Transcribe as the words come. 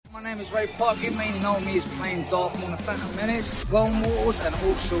My name is Ray Park. You may know me as playing Darth Maul in The Phantom Menace, Clone Wars, and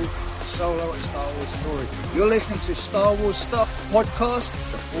also Solo and Star Wars Story. You're listening to Star Wars Stuff Podcast.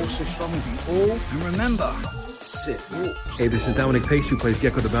 The Force is strong with you all. And remember, Sith Walk. Hey, this is Dominic Pace, who plays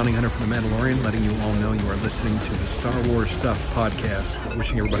Gekko the Bounty Hunter from The Mandalorian, letting you all know you are listening to the Star Wars Stuff Podcast.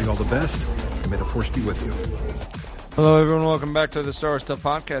 Wishing everybody all the best, and may the Force be with you. Hello, everyone. Welcome back to the Star Wars Stuff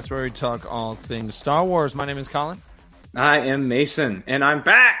Podcast, where we talk all things Star Wars. My name is Colin. I am Mason, and I'm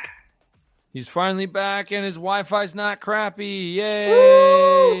back. He's finally back, and his Wi-Fi's not crappy. Yay!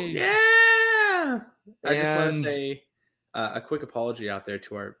 Woo! Yeah! I just want to say a quick apology out there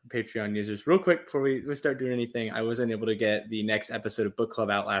to our Patreon users. Real quick, before we start doing anything, I wasn't able to get the next episode of Book Club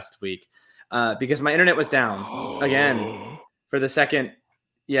out last week because my internet was down again for the second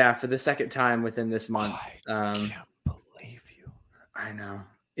time within this month. I can't believe you. I know.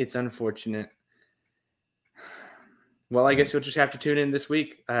 It's unfortunate. Well, I guess you'll just have to tune in this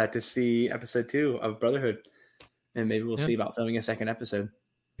week to see episode 2 of Brotherhood. And maybe we'll see about filming a second episode.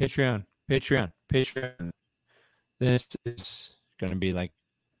 Patreon. This is going to be like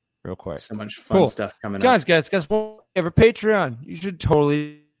real quick. So much fun stuff coming up. Guys, guess what? We have a Patreon. You should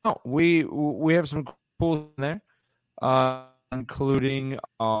totally know. We have some cool in there, including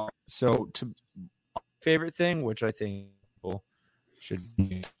favorite thing, which I think people should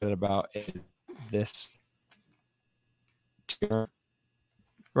be excited about, is this tier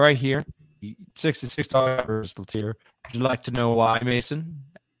right here, $66 tier. Would you like to know why, Mason?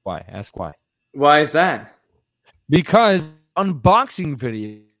 Why? Ask why. Why is that? Because unboxing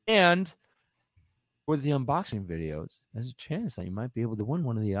video, and with the unboxing videos, there's a chance that you might be able to win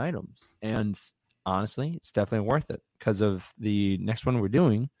one of the items. And honestly, it's definitely worth it because of the next one we're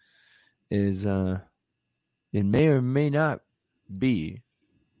doing is it may or may not be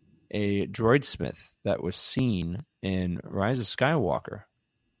a droid smith that was seen in Rise of Skywalker.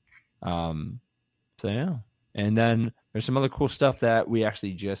 So yeah. And then there's some other cool stuff that we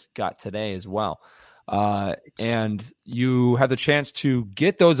actually just got today as well. And you have the chance to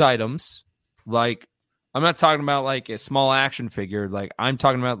get those items. Like, I'm not talking about like a small action figure. Like, I'm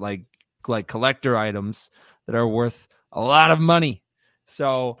talking about like collector items that are worth a lot of money.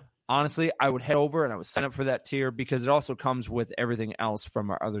 So honestly, I would head over and I would sign up for that tier because it also comes with everything else from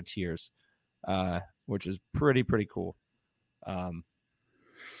our other tiers, which is pretty cool. And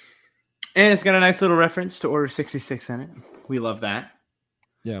it's got a nice little reference to Order 66 in it. We love that.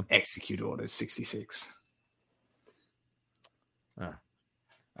 Yeah. Execute Order 66.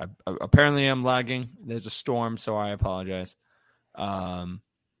 Apparently I'm lagging. There's a storm, so I apologize.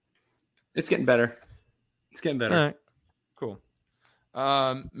 It's getting better. All right. Cool.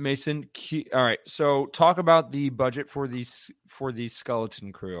 Mason, all right. So talk about the budget for the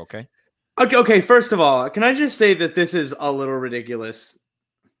skeleton crew, okay? Okay. First of all, can I just say that this is a little ridiculous?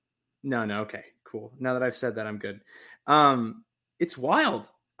 No. Okay, cool. Now that I've said that, I'm good. It's wild.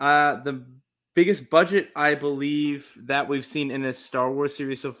 The biggest budget, I believe, that we've seen in a Star Wars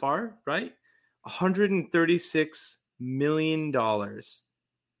series so far, right? $136 million. I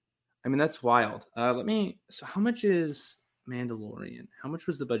mean, that's wild. So how much is Mandalorian? How much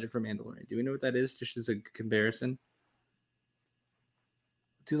was the budget for Mandalorian? Do we know what that is, just as a comparison?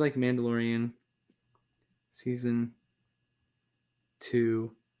 Do like Mandalorian season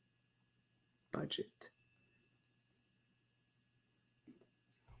 2 budget.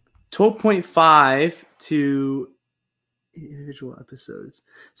 12.5 to individual episodes.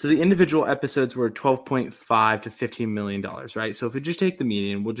 So the individual episodes were 12.5 to $15 million, right? So if we just take the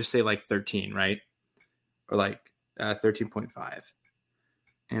median, we'll just say like 13, right? Or like 13.5.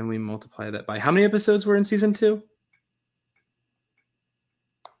 And we multiply that by how many episodes were in season 2?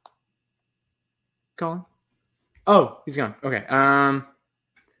 Colin? Oh, he's gone. Okay. I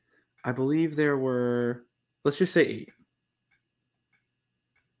believe there were, let's just say 8.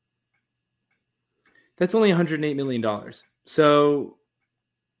 That's only $108 million. So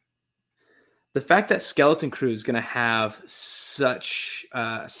the fact that Skeleton Crew is going to have such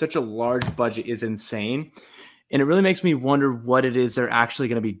a large budget is insane. And it really makes me wonder what it is they're actually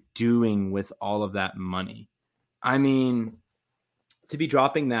going to be doing with all of that money. I mean, to be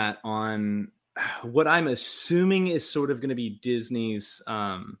dropping that on what I'm assuming is sort of going to be Disney's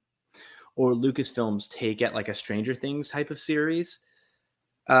or Lucasfilm's take at like a Stranger Things type of series.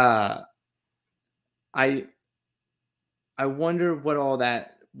 I wonder what all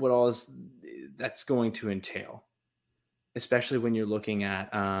that's going to entail, especially when you're looking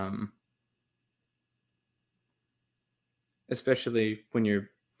at that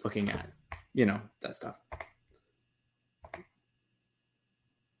stuff.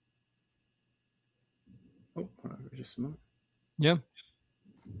 Oh, hold on just a moment. Yeah.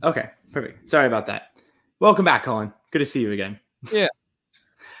 Okay, perfect. Sorry about that. Welcome back, Colin. Good to see you again. Yeah.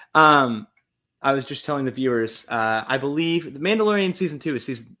 I was just telling the viewers, I believe The Mandalorian season 2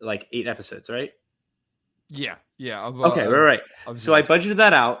 is 8 episodes, right? Yeah. Okay, right. So I budgeted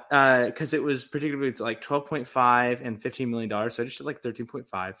that out because it was particularly like 12.5 and $15 million. So I just did like 13.5,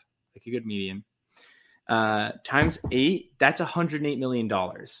 like a good median. Times 8, that's $108 million.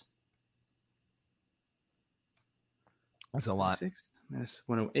 That's a lot. 6 minus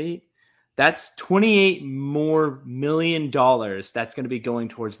 108. That's $28 more million that's going to be going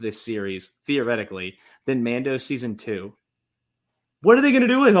towards this series, theoretically, than Mando season 2. What are they going to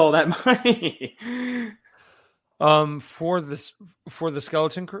do with all that money? For the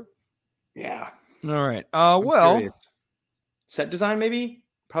skeleton crew? Yeah. All right. I'm curious. Set design, maybe?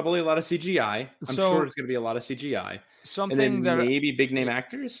 Probably a lot of CGI. I'm sure it's going to be a lot of CGI. Something and then that maybe big name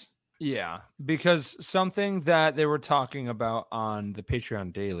actors. Yeah, because something that they were talking about on the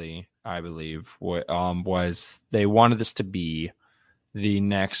Patreon Daily, I believe, was they wanted this to be the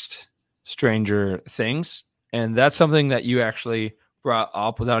next Stranger Things, and that's something that you actually brought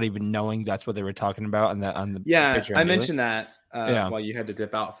up without even knowing that's what they were talking about. And that on the Patreon I Daily. mentioned that while you had to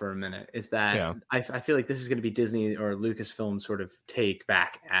dip out for a minute. Is that I feel like this is going to be Disney or Lucasfilm sort of take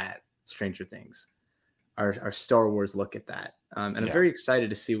back at Stranger Things. Our Star Wars look at that. And I'm very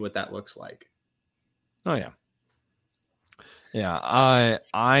excited to see what that looks like. Oh, yeah. Yeah,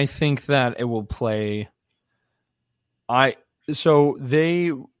 I think that it will play. So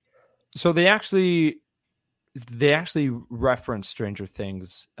they actually referenced Stranger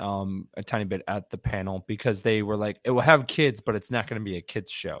Things a tiny bit at the panel because they were like, it will have kids, but it's not going to be a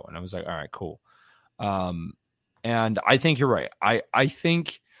kids show. And I was like, all right, cool. And I think you're right. I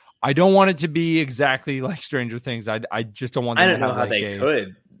think I don't want it to be exactly like Stranger Things. I just don't want them I don't to know have how they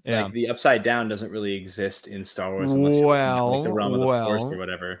could. Yeah. Like the Upside Down doesn't really exist in Star Wars unless you're like the realm of the Force or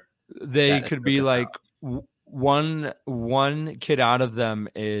whatever. They could be like one kid out of them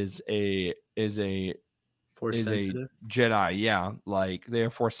is a Force sensitive Jedi. Yeah, like they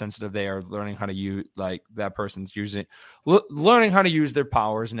are Force sensitive. They are learning how to use, like that person's using learning how to use their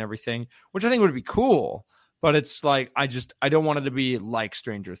powers and everything, which I think would be cool. But it's like I don't want it to be like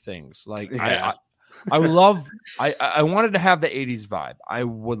Stranger Things. Like I wanted to have the 80s vibe. I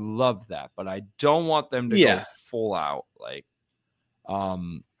would love that, but I don't want them to go full out like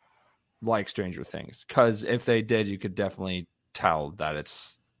Stranger Things. Because if they did, you could definitely tell that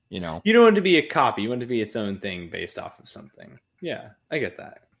it's, you don't want it to be a copy. You want it to be its own thing based off of something. Yeah, I get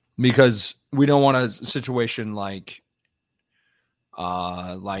that. Because we don't want a situation like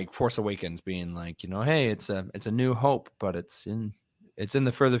Force Awakens being like, hey, it's a New Hope, but it's in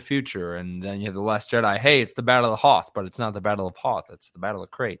the further future. And then you have The Last Jedi. Hey, it's the Battle of Hoth, but it's not the Battle of Hoth. It's the Battle of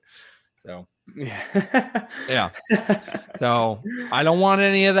Crate. So yeah. So I don't want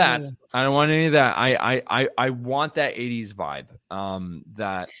any of that. I don't want any of that. I want that 80s vibe.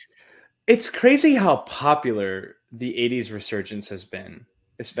 That it's crazy how popular the 80s resurgence has been,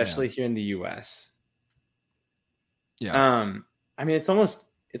 especially here in the US. Yeah. I mean,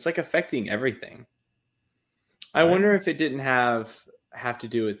 it's like affecting everything. I wonder if it didn't have to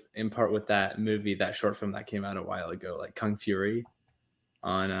do with, in part, with that movie, that short film that came out a while ago, like Kung Fury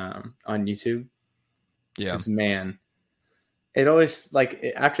on YouTube. Yeah. 'Cause, man, it always, like,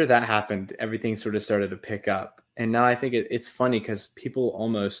 after that happened, everything sort of started to pick up. And now I think it's funny because people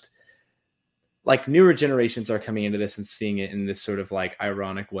almost, like, newer generations are coming into this and seeing it in this sort of like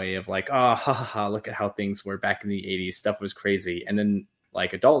ironic way of like, oh, ha ha ha, look at how things were back in the 80s. Stuff was crazy. And then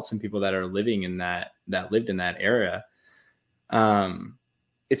like adults and people that are living in that lived in that era,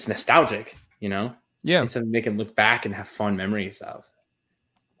 it's nostalgic, Yeah. It's something they can look back and have fond memories of.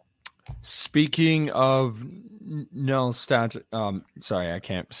 Speaking of nostalgia, sorry, I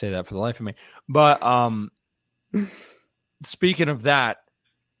can't say that for the life of me. But speaking of that,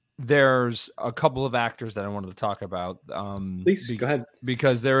 there's a couple of actors that I wanted to talk about. Please go ahead,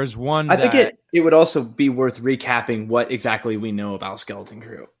 because there is one. I think it would also be worth recapping what exactly we know about Skeleton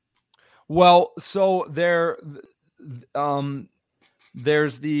Crew. Well, so there's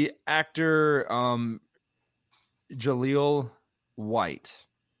the actor Jaleel White,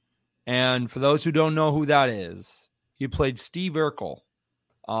 and for those who don't know who that is, he played Steve Urkel.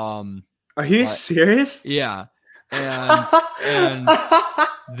 Are you serious? Yeah, and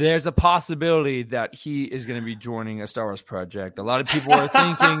there's a possibility that he is going to be joining a Star Wars project. A lot of people are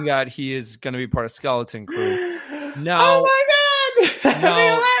thinking that he is going to be part of Skeleton Crew. Now, oh my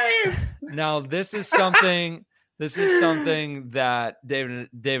god! Now this is something that David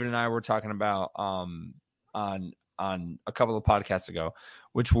and I were talking about on a couple of podcasts ago,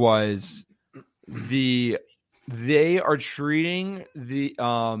 which was the they are treating the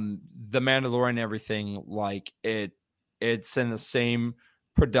Mandalorian and everything like it's in the same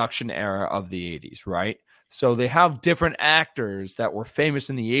production era of the 80s, right? So they have different actors that were famous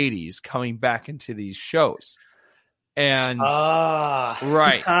in the 80s coming back into these shows. And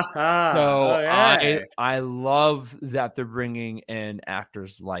right. So okay. I love that they're bringing in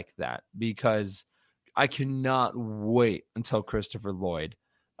actors like that, because I cannot wait until Christopher Lloyd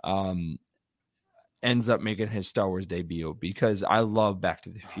ends up making his Star Wars debut, because I love Back to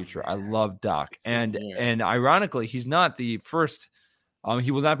the Future. I love Doc. And ironically, he's not the first.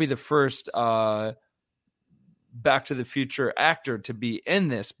 He will not be the first Back to the Future actor to be in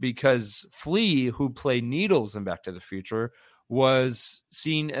this, because Flea, who played Needles in Back to the Future, was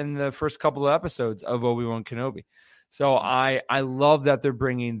seen in the first couple of episodes of Obi-Wan Kenobi. So I love that they're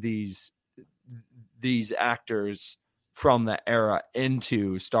bringing these actors from that era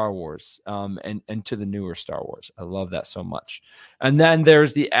into Star Wars, and to the newer Star Wars. I love that so much. And then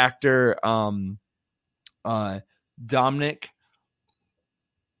there's the actor Dominic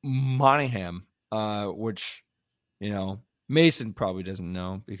Monaghan, which, Mason probably doesn't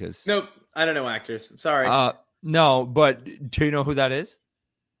know, because Nope, I don't know actors. I'm sorry. No, but do you know who that is?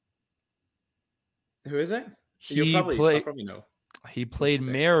 Who is it? I'll probably know. He played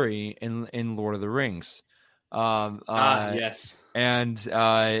Mary in Lord of the Rings. Yes.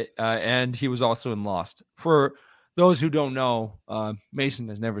 And he was also in Lost. For those who don't know, Mason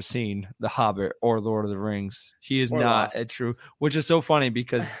has never seen The Hobbit or Lord of the Rings. He is not a true, which is so funny,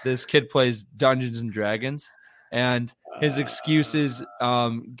 because this kid plays Dungeons and Dragons, and his excuses.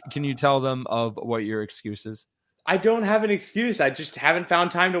 Can you tell them of what your excuse is? I don't have an excuse. I just haven't found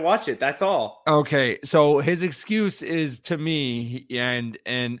time to watch it. That's all. Okay, so his excuse is to me, and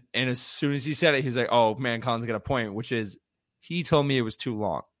as soon as he said it, he's like, "Oh man, Colin's got a point," which is, he told me it was too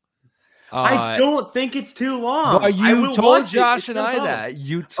long. I don't think it's too long. Well, you told Josh and I that.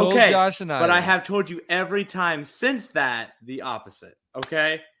 You told Josh and I. But I have told you every time since that the opposite.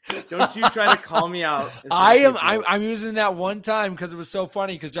 Okay, don't you try to call me out. I'm using that one time because it was so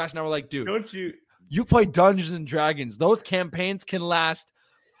funny. Because Josh and I were like, "Dude, don't you?" You play Dungeons and Dragons. Those campaigns can last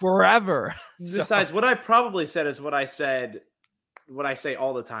forever. Besides, what I probably said is what I say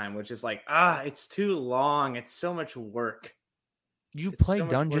all the time, which is like, it's too long. It's so much work. You play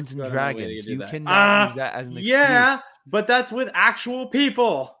Dungeons and Dragons. You cannot use that as an excuse. Yeah, but that's with actual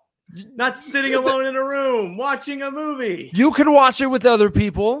people. Not sitting alone in a room watching a movie. You can watch it with other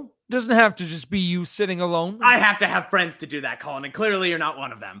people. It doesn't have to just be you sitting alone. I have to have friends to do that, Colin, and clearly you're not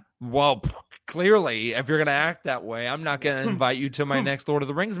one of them. Well, clearly, if you're going to act that way, I'm not going to invite you to my next Lord of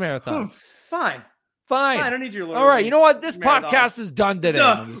the Rings marathon. Fine. I don't need your Lord All right, you know what? This podcast is done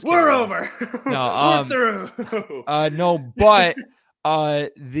today. We're over. No, we're through. No, but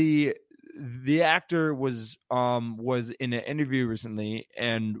the actor was in an interview recently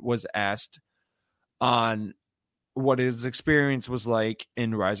and was asked on what his experience was like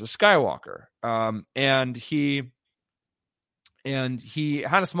in Rise of Skywalker. And he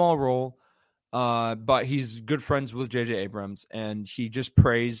had a small role, but he's good friends with J.J. Abrams, and he just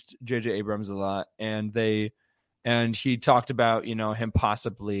praised J.J. Abrams a lot. And he talked about, him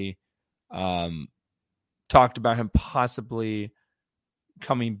possibly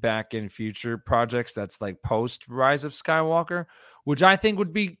coming back in future projects that's like post Rise of Skywalker, which I think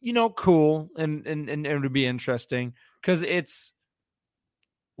would be, cool and it would be interesting, because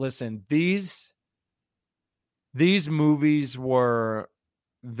these movies were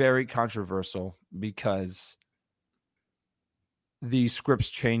very controversial because the scripts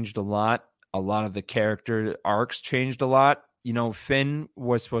changed a lot. A lot of the character arcs changed a lot. Finn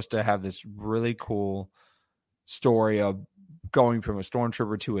was supposed to have this really cool story of going from a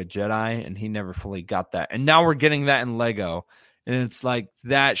stormtrooper to a Jedi, and he never fully got that. And now we're getting that in Lego, and it's like,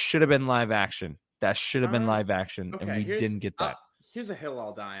 that should have been live action. And we didn't get that. Here's a hill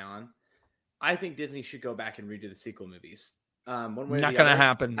I'll die on. I think Disney should go back and redo the sequel movies. One way Not going to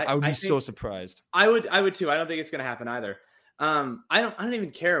happen. I would be so surprised. I would too. I don't think it's going to happen either. I don't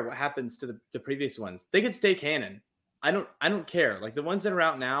even care what happens to the previous ones. They could stay canon. I don't care. Like, the ones that are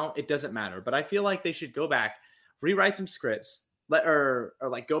out now, it doesn't matter. But I feel like they should go back, rewrite some scripts, or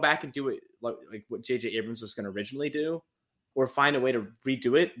go back and do it like what J.J. Abrams was going to originally do, or find a way to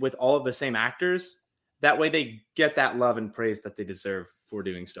redo it with all of the same actors. That way they get that love and praise that they deserve for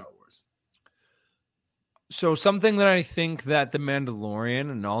doing Star Wars. So something that I think that The Mandalorian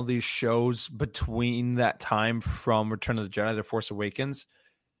and all these shows between that time from Return of the Jedi to Force Awakens,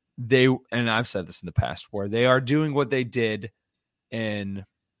 and I've said this in the past, where they are doing what they did in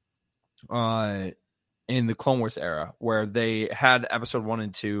in the Clone Wars era, where they had episode 1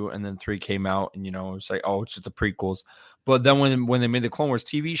 and 2, and then 3 came out, and it was like, oh, it's just the prequels. But then when they made the Clone Wars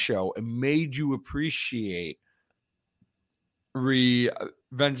TV show, it made you appreciate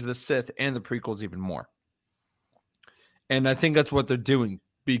Revenge of the Sith and the prequels even more. And I think that's what they're doing,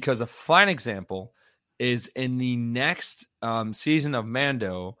 because a fine example is in the next season of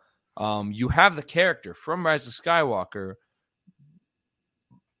Mando, you have the character from Rise of Skywalker,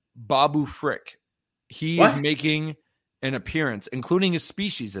 Babu Frick. He is making an appearance, including his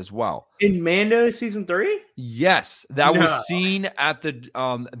species as well. In Mando season 3? Yes, that was seen at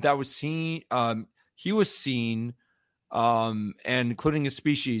the he was seen and including his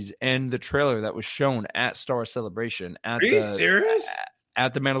species and the trailer that was shown at Star Wars Celebration Are you serious?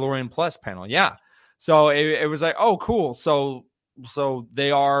 At the Mandalorian Plus panel. Yeah. So it was like, oh, cool. So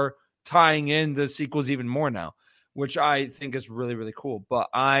they are tying in the sequels even more now, which I think is really, really cool. But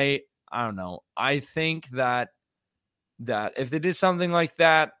I don't know. I think that if they did something like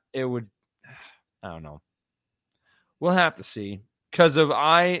that, it would, I don't know. We'll have to see. Because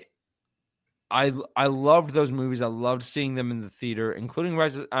I loved those movies. I loved seeing them in the theater, including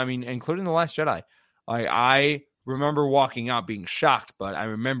including The Last Jedi. I remember walking out being shocked, but I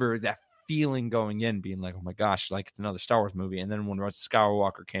remember that feeling going in, being like, oh my gosh, like it's another Star Wars movie. And then when Rise of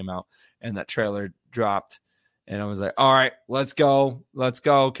Skywalker came out and that trailer dropped, and I was like, all right, let's go,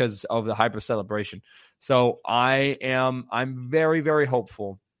 because of the hype of Celebration. So I'm very, very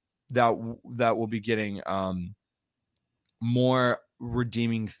hopeful that we'll be getting more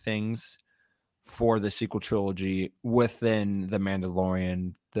redeeming things for the sequel trilogy within The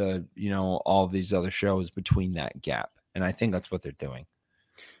Mandalorian, all of these other shows between that gap. And I think that's what they're doing.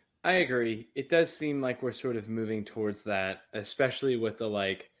 I agree. It does seem like we're sort of moving towards that, especially with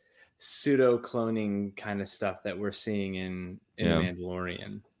the pseudo cloning kind of stuff that we're seeing in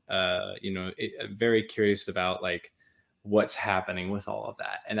Mandalorian. I'm very curious about what's happening with all of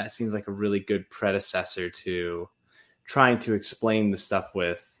that. And that seems like a really good predecessor to trying to explain the stuff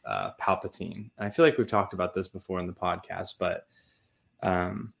with Palpatine. And I feel like we've talked about this before in the podcast, but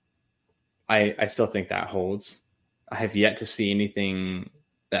I still think that holds. I have yet to see anything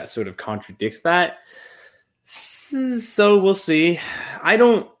that sort of contradicts that. So we'll see.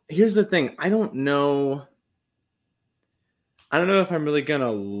 Here's the thing. I don't know if I'm really gonna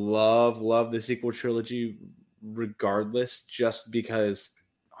love the sequel trilogy regardless, just because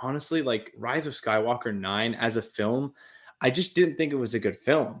honestly, Rise of Skywalker 9 as a film, I just didn't think it was a good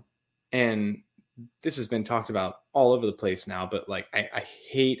film. And this has been talked about all over the place now, but I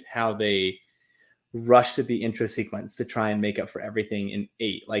hate how they rushed to the intro sequence to try and make up for everything in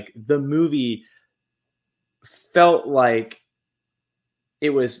 8. The movie felt like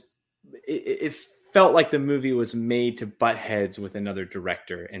it felt like the movie was made to butt heads with another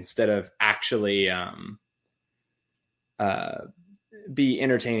director instead of actually be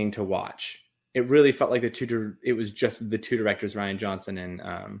entertaining to watch. It really felt like it was just the two directors, Rian Johnson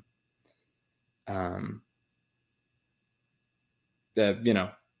and the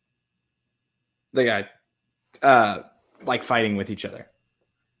guy fighting with each other,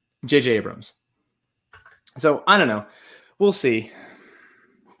 J.J. Abrams. So I don't know. We'll see.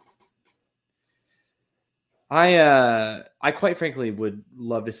 I quite frankly would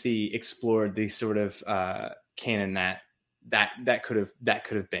love to see explored the sort of canon that could have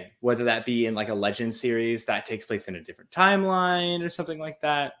been, whether that be in a Legend series that takes place in a different timeline or something like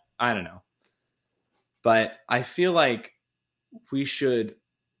that. I don't know. But I feel like we should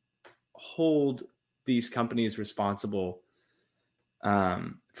hold these companies responsible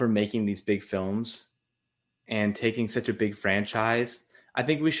for making these big films and taking such a big franchise. I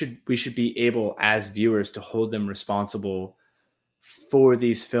think we should be able as viewers to hold them responsible for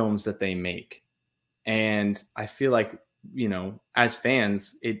these films that they make. And I feel like, as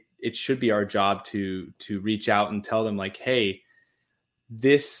fans, it should be our job to reach out and tell them hey,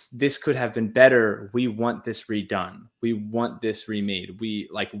 this could have been better. We want this redone. We want this remade.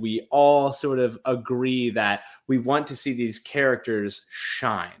 We all sort of agree that we want to see these characters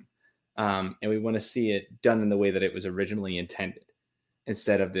shine. And we want to see it done in the way that it was originally intended,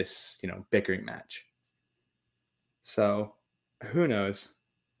 instead of this, bickering match. So who knows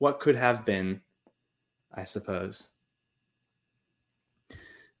what could have been, I suppose.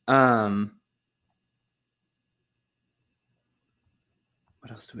 What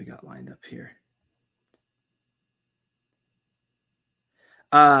else do we got lined up here?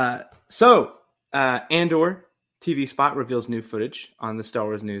 Andor TV spot reveals new footage on the Star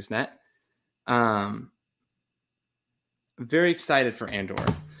Wars Newsnet. Very excited for Andor.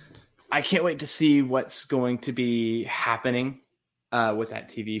 I can't wait to see what's going to be happening with that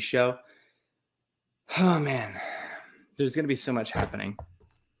TV show. Oh man, there's going to be so much happening,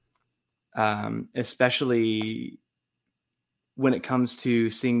 especially when it comes to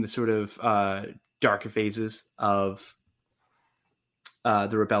seeing the sort of darker phases of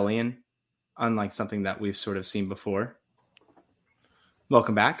the rebellion, unlike something that we've sort of seen before.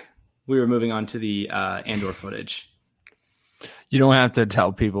 Welcome back. We were moving on to the Andor footage. You don't have to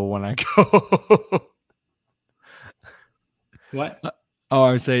tell people when I go. What? Oh,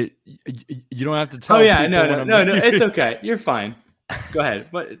 I would say you don't have to tell. Oh yeah, people no, it's okay. You're fine. Go ahead.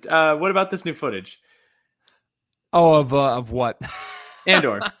 What about this new footage? Oh, of what?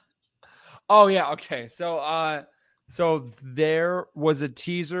 Andor. Oh yeah, okay. So there was a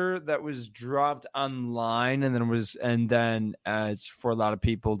teaser that was dropped online, and then as for a lot of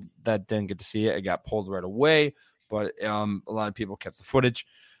people that didn't get to see it, it got pulled right away. But a lot of people kept the footage.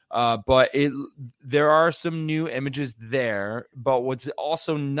 But there are some new images there. But what's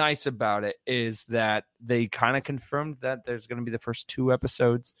also nice about it is that they kind of confirmed that there's going to be the first 2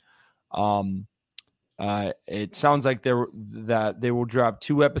 episodes. It sounds like that they will drop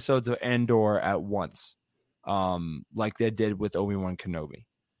 2 episodes of Andor at once, like they did with Obi-Wan Kenobi,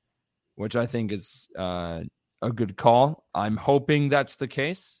 which I think is a good call. I'm hoping that's the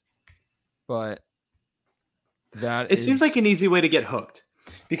case, but it seems like an easy way to get hooked.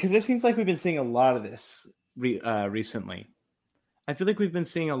 Because it seems like we've been seeing a lot of this recently. I feel like we've been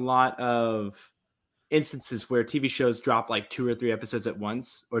seeing a lot of instances where TV shows drop like 2 or 3 episodes at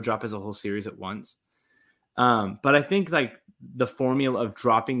once, or drop as a whole series at once. But I think like the formula of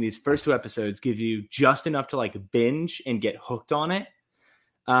dropping these first 2 episodes give you just enough to like binge and get hooked on it.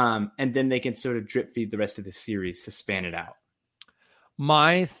 And then they can sort of drip feed the rest of the series to span it out.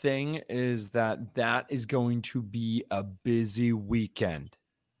 My thing is that is going to be a busy weekend.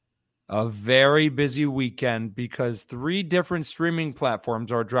 A very busy weekend, because 3 different streaming platforms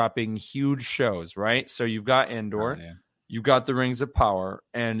are dropping huge shows, right? So you've got Andor, you've got The Rings of Power,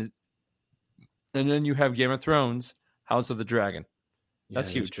 and then you have Game of Thrones, House of the Dragon.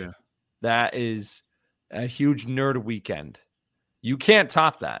 That's huge. True. That is a huge nerd weekend. You can't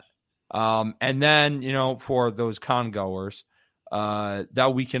top that. And then, for those con goers,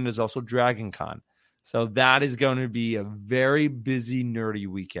 that weekend is also Dragon Con. So that is going to be a very busy, nerdy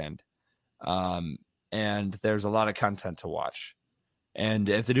weekend. And there's a lot of content to watch. And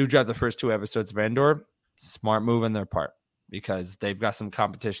if they do drop the first 2 episodes of Andor, smart move on their part, because they've got some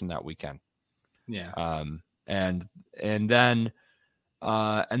competition that weekend. Yeah. And then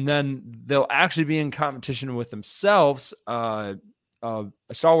they'll actually be in competition with themselves. Star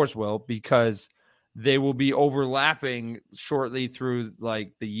Wars will, because they will be overlapping shortly through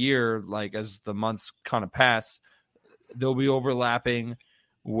like the year, like as the months kind of pass, they'll be overlapping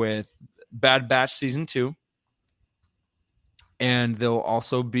with Bad Batch season 2. And they'll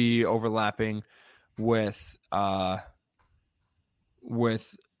also be overlapping with Tales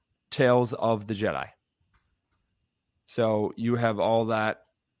of the Jedi. So you have all that,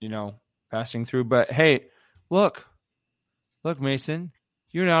 passing through. But hey, look, Mason,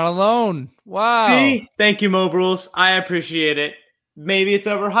 you're not alone. Wow. See? Thank you, Mobrils. I appreciate it. Maybe it's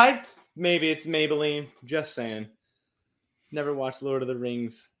overhyped. Maybe it's Maybelline. Just saying. Never watched Lord of the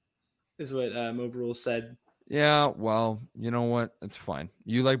Rings, is what Mobrils said. Yeah, well, you know what? It's fine.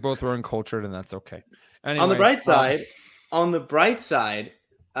 You like both were uncultured, and that's okay. Anyways, on the bright side,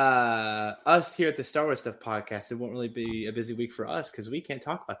 us here at the Star Wars Stuff podcast, it won't really be a busy week for us because we can't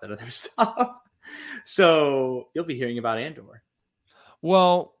talk about that other stuff. So you'll be hearing about Andor.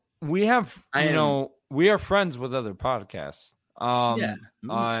 Well, we have, we are friends with other podcasts.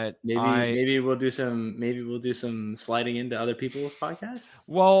 Maybe we'll do some sliding into other people's podcasts.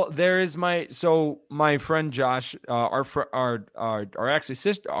 Well, there is my friend Josh, our sister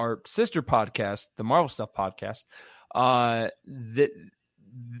podcast, the Marvel Stuff podcast.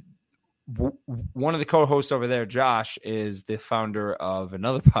 One of the co-hosts over there, Josh, is the founder of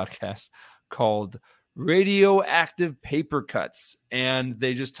another podcast called Radioactive Paper Cuts, and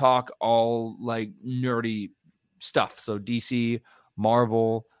they just talk all like nerdy stuff. So DC,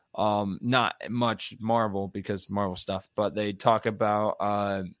 Marvel, not much Marvel because Marvel stuff, but they talk about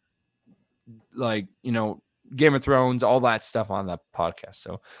Game of Thrones, all that stuff on that podcast.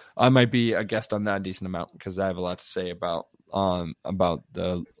 So I might be a guest on that a decent amount because I have a lot to say about the all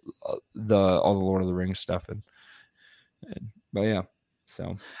the Lord of the Rings stuff but yeah.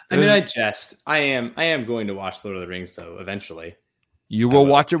 So I jest. I am going to watch Lord of the Rings though eventually. You will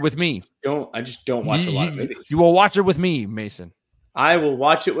watch it with me. I just don't watch a lot of movies. You will watch it with me, Mason. I will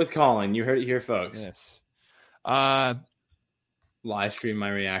watch it with Colin. You heard it here, folks. Yes. Live stream my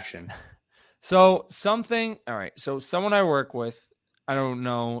reaction. So someone I work with, I don't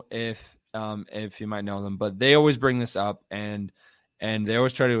know if if you might know them, but they always bring this up and they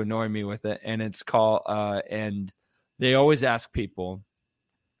always try to annoy me with it. And it's called, and they always ask people,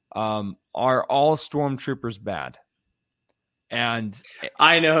 are all stormtroopers bad? And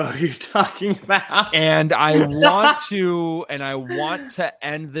I know who you're talking about. And I want to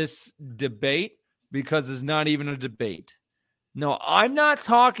end this debate because it's not even a debate. No, I'm not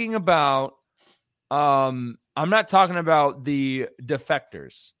talking about the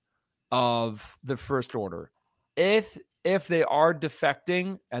defectors of the First Order. If they are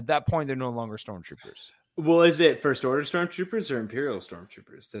defecting, at that point they're no longer stormtroopers. Well, is it First Order stormtroopers or Imperial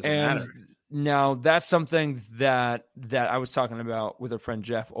stormtroopers? Doesn't matter. Now that's something that I was talking about with a friend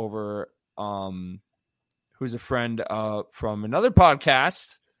Jeff over, who's a friend from another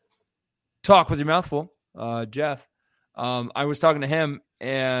podcast, Talk with Your Mouth Full, Jeff. I was talking to him,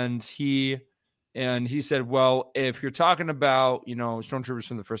 and he said, "Well, if you're talking about stormtroopers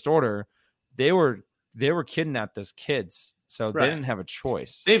from the First Order, they were kidnapped as kids." So they didn't have a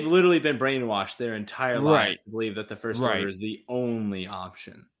choice. They've literally been brainwashed their entire lives to believe that the First Order is the only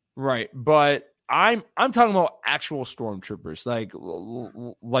option. Right. But I'm talking about actual stormtroopers,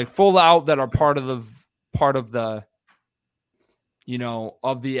 like full out that are part of the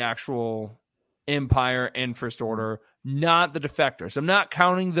of the actual Empire and First Order, not the defectors. I'm not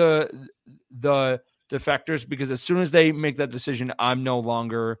counting the defectors, because as soon as they make that decision, I'm no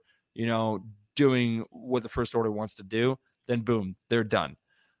longer, doing what the First Order wants to do, then boom, they're done.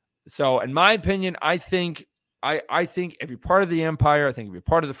 So in my opinion, I think if you're part of the Empire, I think if you're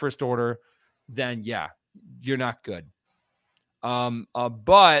part of the First Order, then yeah, you're not good.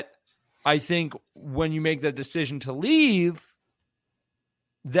 But I think when you make the decision to leave,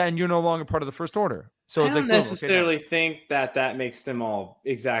 then you're no longer part of the First Order. So I don't necessarily think that makes them all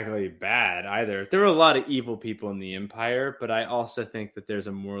exactly bad either. There are a lot of evil people in the Empire, but I also think that there's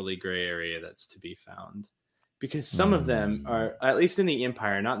a morally gray area that's to be found. Because some of them are, at least in the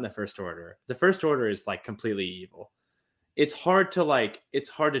Empire, not in the First Order. The First Order is like completely evil. It's hard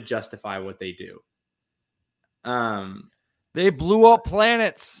to justify what they do. They blew up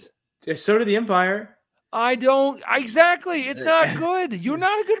planets. So did the Empire. Exactly. It's not good. You're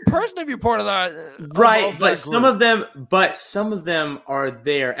not a good person if you're part of that. Right. But some of them are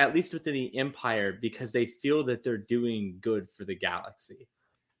there, at least within the Empire, because they feel that they're doing good for the galaxy.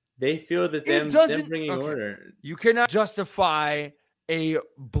 They feel that them bringing order. You cannot justify a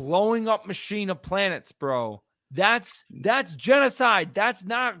blowing up machine of planets, bro. That's genocide. That's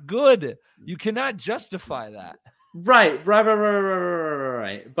not good. You cannot justify that. Right. But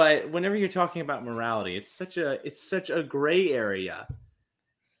whenever you're talking about morality, it's such a gray area.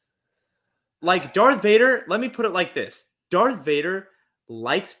 Like Darth Vader, let me put it like this. Darth Vader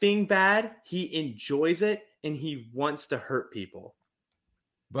likes being bad, he enjoys it, and he wants to hurt people.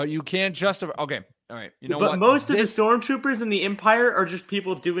 But you can't justify. Okay, all right. You know but what? Most of the stormtroopers in the Empire are just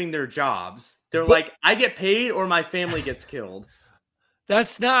people doing their jobs. They're like, I get paid or my family gets killed.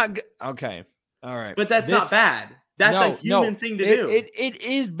 That's not okay. All right, but that's not bad. That's a human thing to do. It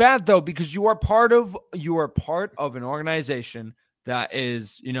is bad though, because you are part of an organization that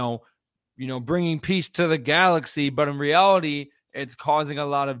is bringing peace to the galaxy, but in reality, it's causing a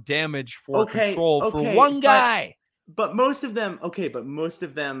lot of damage for control for one guy. But most of them, I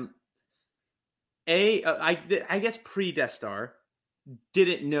guess pre-Death Star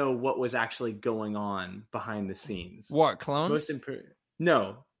didn't know what was actually going on behind the scenes. What, clones?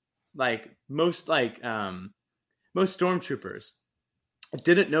 Most stormtroopers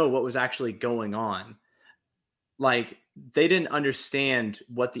didn't know what was actually going on. Like, they didn't understand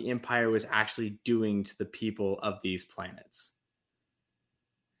what the Empire was actually doing to the people of these planets.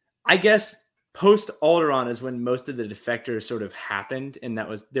 I guess post-Alderaan is when most of the defectors sort of happened, and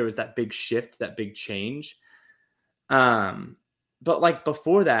there was that big shift, that big change. But like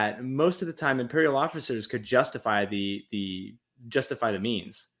before that, most of the time, Imperial officers could justify the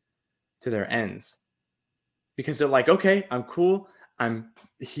means to their ends, because they're like, okay, I'm cool, I'm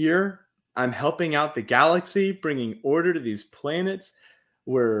here, I'm helping out the galaxy, bringing order to these planets.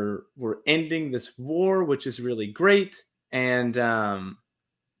 We're ending this war, which is really great, and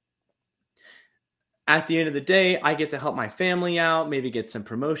at the end of the day, I get to help my family out, maybe get some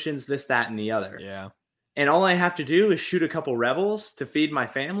promotions, this, that, and the other. Yeah. And all I have to do is shoot a couple rebels to feed my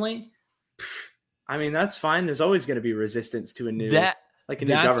family. I mean, that's fine. There's always going to be resistance to a new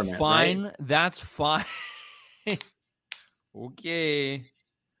government. Fine. Right? That's fine. Okay,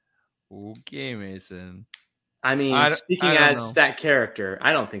 Mason. I mean, speaking as that character,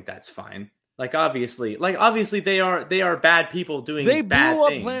 I don't think that's fine. Like obviously they are bad people doing bad things. They blew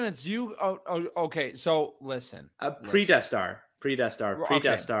up planets. Okay, so listen. Pre-Death Star. Pre-Death Star. Okay.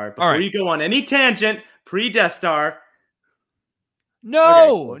 Pre-Death Star. Before right. you go on any tangent, pre-Death Star. No,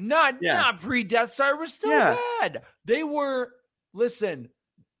 cool. not pre-Death Star. We're still bad. They were. Listen,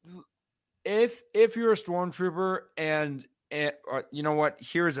 if you're a stormtrooper and you know what?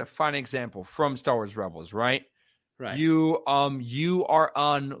 Here's a fine example from Star Wars Rebels. Right. You are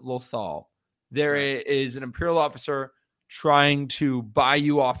on Lothal. There is an Imperial officer trying to buy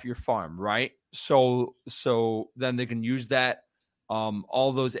you off your farm. Right. So then they can use that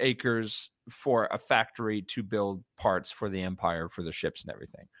all those acres for a factory to build parts for the Empire for the ships and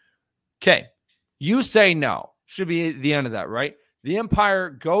everything. Okay. You say no. Should be the end of that, right? The Empire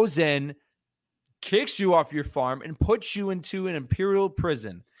goes in, kicks you off your farm, and puts you into an Imperial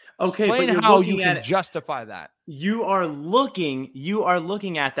prison. Okay, explain but how you can justify that. You are looking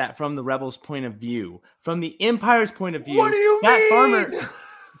at that from the Rebels' point of view. From the Empire's point of view. What do you mean? Farmer,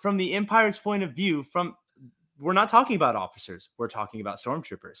 from the Empire's point of view, we're not talking about officers. We're talking about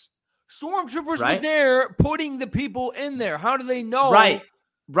stormtroopers. Stormtroopers were there putting the people in there. How do they know? Right.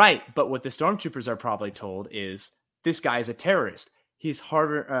 But what the stormtroopers are probably told is this guy is a terrorist. He's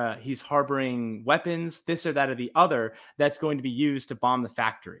harboring weapons, this or that or the other, that's going to be used to bomb the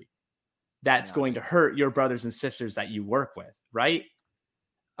factory. That's going to hurt your brothers and sisters that you work with, right?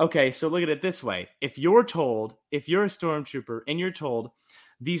 Okay, so look at it this way. If you're a stormtrooper and you're told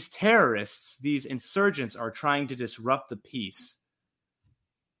these terrorists, these insurgents are trying to disrupt the peace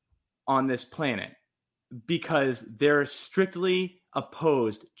on this planet because they're strictly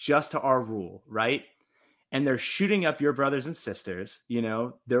opposed just to our rule, right? And they're shooting up your brothers and sisters. You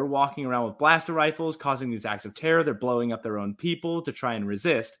know, they're walking around with blaster rifles, causing these acts of terror. They're blowing up their own people to try and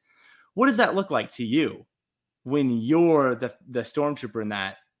resist. What does that look like to you when you're the stormtrooper in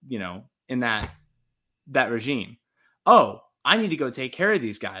that, you know, in that regime? Oh, I need to go take care of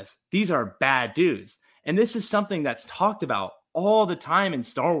these guys. These are bad dudes. And this is something that's talked about all the time in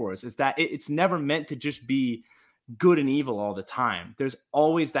Star Wars, is that it's never meant to just be good and evil all the time. There's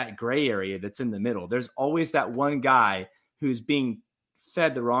always that gray area that's in the middle. There's always that one guy who's being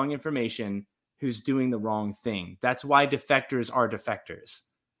fed the wrong information, who's doing the wrong thing. That's why defectors are defectors.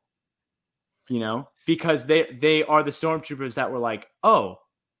 You know, because they are the stormtroopers that were like, oh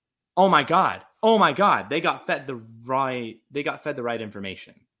my God, they got fed the right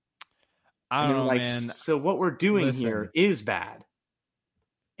information. I don't know, man. So what we're doing here is bad.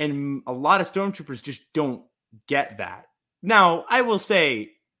 And a lot of stormtroopers just don't get that. Now, I will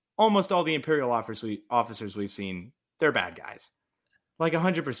say almost all the Imperial officers we've seen, they're bad guys. Like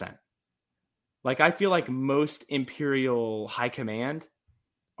 100%. Like, I feel like most Imperial high command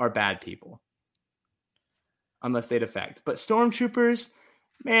are bad people. Unless they defect. But stormtroopers,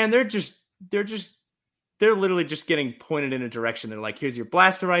 man, they're literally just getting pointed in a direction. They're like, here's your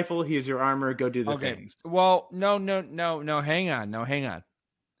blaster rifle, here's your armor, go do the things. Well, no, hang on.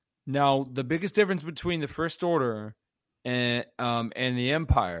 Now, the biggest difference between the First Order and the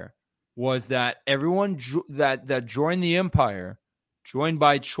Empire was that everyone that joined the Empire joined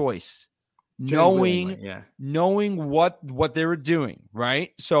by choice, knowing what they were doing,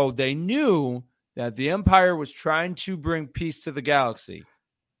 right? So they knew that the Empire was trying to bring peace to the galaxy.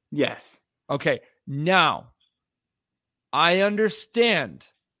 Yes. Okay. Now, I understand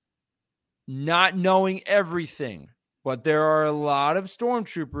not knowing everything, but there are a lot of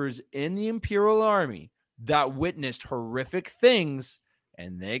stormtroopers in the Imperial Army that witnessed horrific things,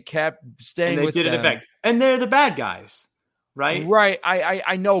 and they kept staying with them. And they did it effect. And they're the bad guys, right? Right.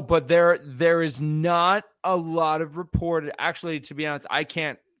 I know, but there is not a lot of reported. Actually, to be honest, I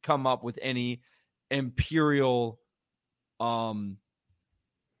can't come up with any Imperial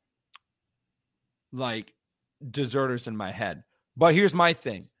like deserters in my head. But here's my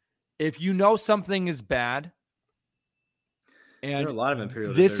thing. If you know something is bad, and there are a lot of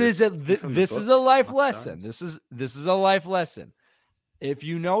Imperial this is a life lesson. This is a life lesson. If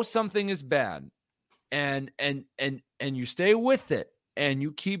you know something is bad and you stay with it and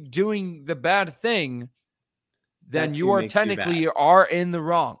you keep doing the bad thing, then you are technically are in the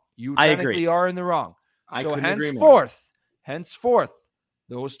wrong. You technically are in the wrong. So henceforth,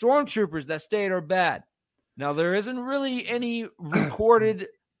 those stormtroopers that stayed are bad. Now, there isn't really any recorded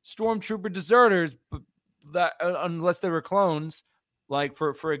stormtrooper deserters, but that unless they were clones. Like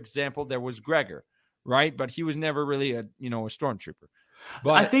for example, there was Gregor, right? But he was never really a stormtrooper.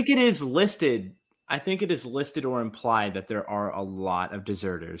 But I think it is listed. Or implied that there are a lot of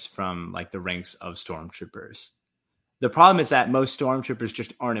deserters from like the ranks of stormtroopers. The problem is that most stormtroopers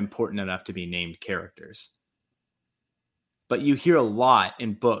just aren't important enough to be named characters. But you hear a lot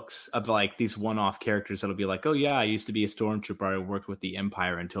in books of like these one-off characters that'll be like, oh yeah, I used to be a stormtrooper. I worked with the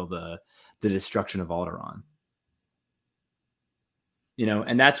Empire until the destruction of Alderaan.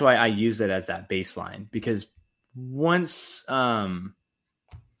 And that's why I use it as that baseline, because once Alderaan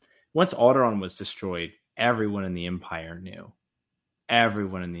was destroyed, everyone in the Empire knew.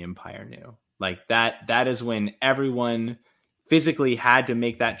 Like that is when everyone physically had to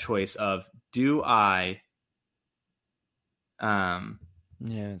make that choice of, do I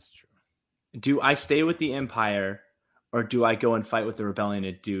it's true. Do I stay with the Empire, or do I go and fight with the rebellion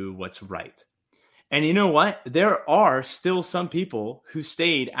to do what's right? And you know what? There are still some people who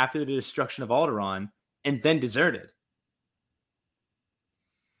stayed after the destruction of Alderaan and then deserted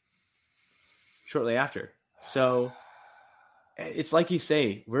shortly after. So it's like you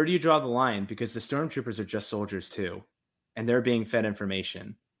say, where do you draw the line? Because the stormtroopers are just soldiers too, and they're being fed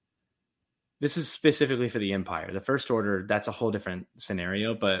information. This is specifically for the Empire. The First Order, that's a whole different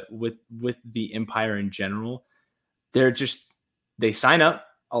scenario. But with the Empire in general, they sign up,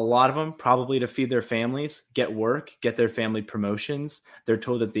 a lot of them probably to feed their families, get work, get their family promotions. They're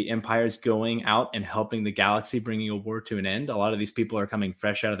told that the Empire is going out and helping the galaxy, bringing a war to an end. A lot of these people are coming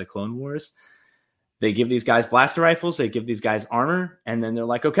fresh out of the Clone Wars. They give these guys blaster rifles. They give these guys armor. And then they're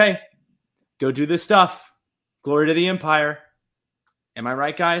like, okay, go do this stuff. Glory to the Empire. Am I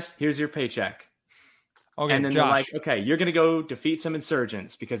right, guys? Here's your paycheck. Okay, and then Josh. they're like, okay, you're going to go defeat some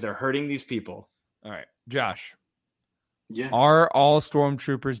insurgents because they're hurting these people. All right, Josh. Yes. Are all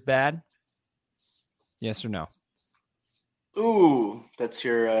stormtroopers bad? Yes or no? Ooh, that's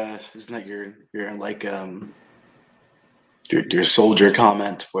your isn't that your like your soldier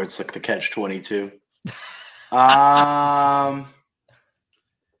comment where it's like the catch-22?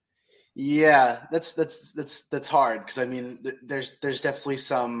 Yeah, that's hard, because I mean there's definitely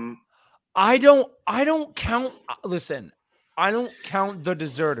some. I don't count. Listen, I don't count the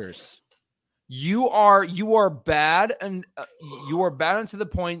deserters. You are bad, and you are bad to the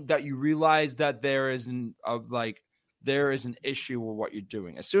point that you realize that there is an issue with what you're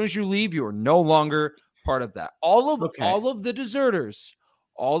doing. As soon as you leave, you are no longer part of that. All of the deserters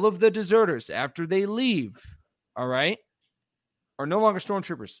after they leave, all right, are no longer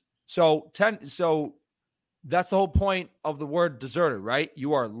stormtroopers. So that's the whole point of the word deserter, right?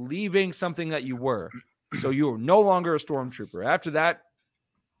 You are leaving something that you were. So you are no longer a stormtrooper. After that,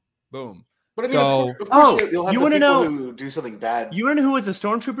 boom. But I mean, of course you'll have you the want to people know who do something bad. You want to know who was a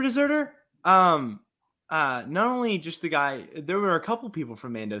stormtrooper deserter? Not only just the guy, there were a couple people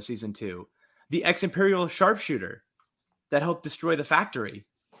from Mando season 2. The ex-Imperial sharpshooter that helped destroy the factory.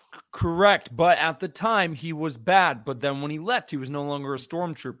 Correct, but at the time he was bad. But then when he left, he was no longer a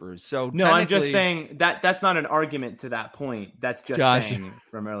stormtrooper. So no, I'm just saying that's not an argument to that point. That's just saying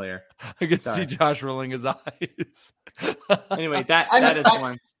from earlier. I could see Josh rolling his eyes. Anyway, that is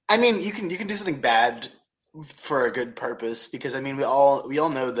one. I mean, you can do something bad for a good purpose, because I mean we all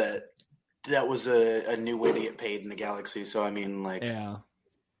know that was a new way to get paid in the galaxy. So I mean, like, yeah.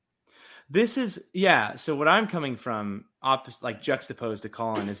 This is, so what I'm coming from, like juxtaposed to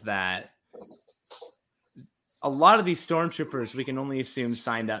Colin, is that a lot of these stormtroopers, we can only assume,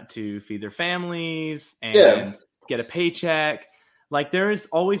 signed up to feed their families and get a paycheck. Like, there is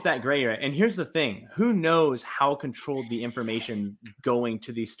always that gray area. And here's the thing. Who knows how controlled the information going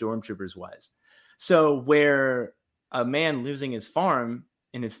to these stormtroopers was? So where a man losing his farm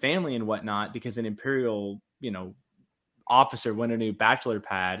and his family and whatnot because an Imperial, officer went a new bachelor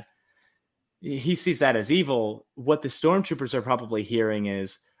pad, he sees that as evil. What the stormtroopers are probably hearing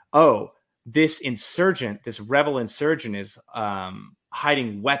is, oh, this rebel insurgent is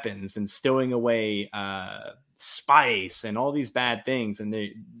hiding weapons and stowing away spice and all these bad things, and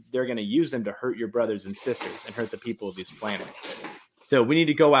they're going to use them to hurt your brothers and sisters and hurt the people of this planet. So we need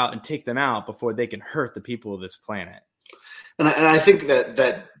to go out and take them out before they can hurt the people of this planet. And I think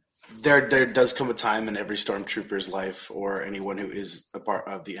that there does come a time in every stormtrooper's life, or anyone who is a part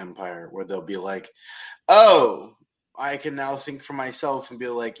of the Empire, where they'll be like, oh, I can now think for myself and be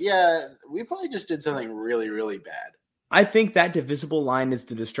like, yeah, we probably just did something really, really bad. I think that divisible line is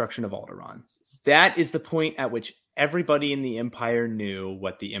the destruction of Alderaan. That is the point at which everybody in the Empire knew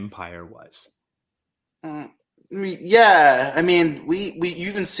what the Empire was. Yeah, I mean, we you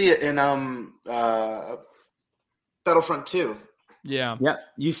even see it in Battlefront 2. Yeah.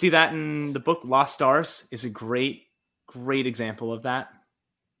 You see that in the book Lost Stars is a great example of that.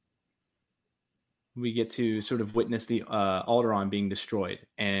 We get to sort of witness the Alderaan being destroyed,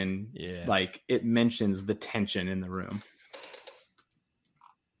 and like it mentions the tension in the room.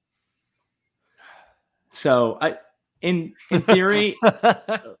 So in theory,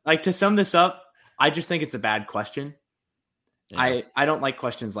 like, to sum this up, I just think it's a bad question. Yeah. I don't like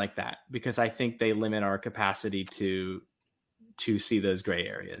questions like that, because I think they limit our capacity to see those gray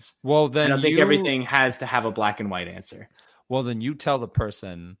areas. Well, then I don't think everything has to have a black and white answer. Well, then you tell the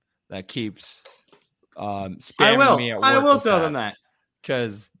person that keeps spamming me at work. I will with tell them that.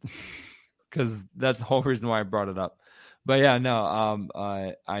 Because that's the whole reason why I brought it up. But yeah, no,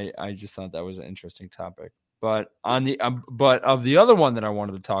 I just thought that was an interesting topic. But on the but of the other one that I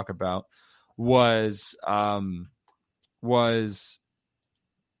wanted to talk about was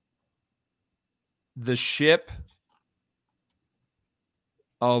the ship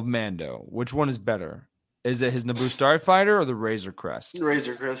of Mando. Which one is better? Is it his Naboo Starfighter or the Razor Crest?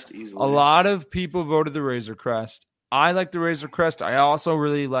 Razor Crest, easily. A lot of people voted the Razor Crest. I like the Razor Crest. I also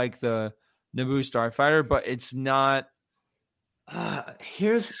really like the Naboo Starfighter, but it's not.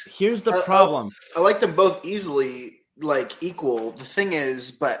 Here's the problem. I like them both easily, like equal. The thing is,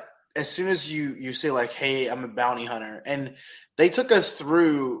 but as soon as you say like, "Hey, I'm a bounty hunter," and they took us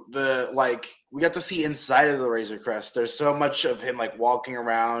through we got to see inside of the Razor Crest. There's so much of him like walking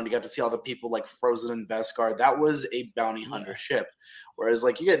around. You got to see all the people like frozen in Beskar. That was a bounty hunter ship. Whereas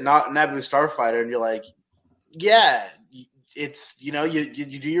like you get Naboo Starfighter and you're like, yeah, it's you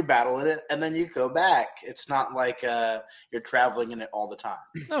do your battle in it and then you go back. It's not like you're traveling in it all the time.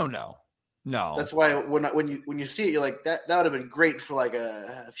 No. That's why when you see it, you're like that would have been great for like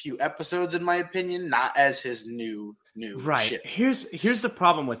a few episodes, in my opinion, not as his new right. ship. Here's the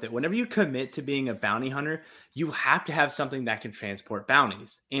problem with it. Whenever you commit to being a bounty hunter, you have to have something that can transport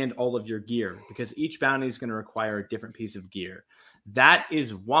bounties and all of your gear, because each bounty is going to require a different piece of gear. That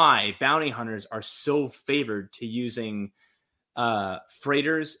is why bounty hunters are so favored to using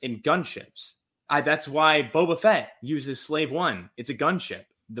freighters and gunships. That's why Boba Fett uses Slave One. It's a gunship.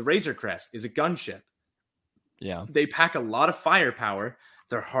 The Razor Crest is a gunship. Yeah. They pack a lot of firepower.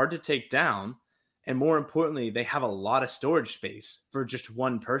 They're hard to take down. And more importantly, they have a lot of storage space for just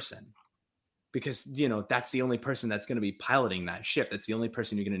one person. Because, that's the only person that's going to be piloting that ship. That's the only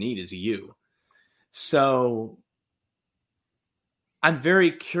person you're going to need is you. So I'm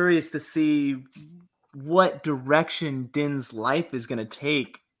very curious to see what direction Din's life is going to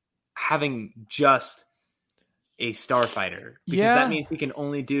take having just a starfighter, because that means he can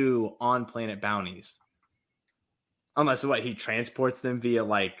only do on-planet bounties, unless he transports them via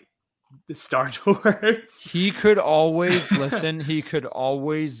like the Star Tours. He could always He could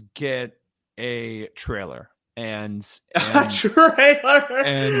always get a trailer and a trailer,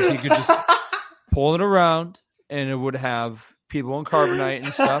 and he could just pull it around, and it would have people in carbonite and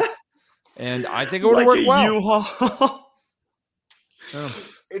stuff. And I think it would work well. U-Haul.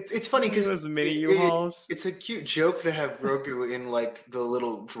 It's funny because those mini U-Hauls. It's a cute joke to have Grogu in like the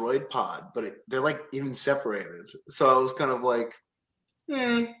little droid pod, but they're like even separated. So I was kind of like,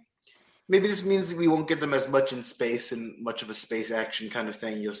 maybe this means that we won't get them as much in space and much of a space action kind of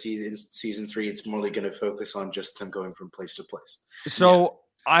thing. You'll see in season 3, it's more going to focus on just them going from place to place. So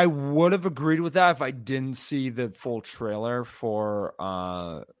I would have agreed with that if I didn't see the full trailer for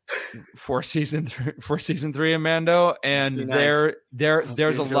season 3 of Mando. And nice.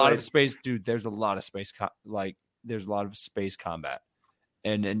 there's a lot of space, dude. There's a lot of space, there's a lot of space combat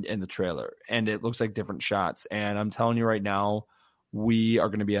in the trailer, and it looks like different shots. And I'm telling you right now, we are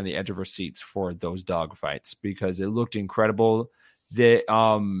going to be on the edge of our seats for those dogfights because it looked incredible. It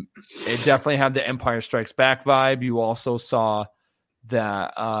definitely had the Empire Strikes Back vibe. You also saw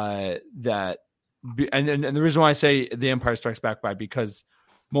that and the reason why I say the Empire Strikes Back vibe, because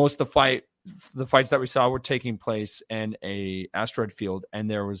most of the fights that we saw were taking place in a asteroid field, and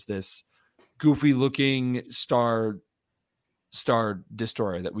there was this goofy looking star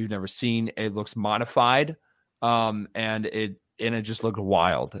destroyer that we've never seen. It looks modified, and it just looked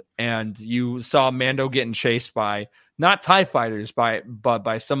wild. And you saw Mando getting chased by not TIE fighters, but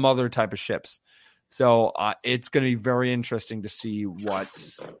by some other type of ships. So it's going to be very interesting to see what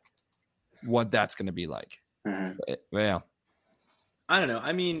that's going to be like. Mm-hmm. But, yeah. I don't know.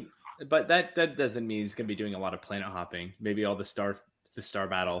 I mean, but that doesn't mean he's going to be doing a lot of planet hopping. Maybe all the star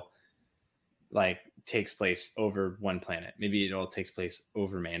battle like takes place over one planet. Maybe it all takes place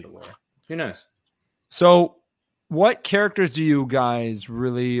over Mandalore. Who knows? So what characters do you guys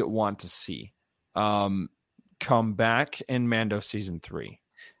really want to see come back in Mando season 3?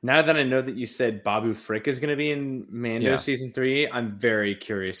 Now that I know that you said Babu Frick is going to be in Mando season 3, I'm very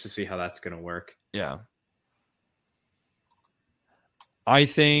curious to see how that's going to work. Yeah. I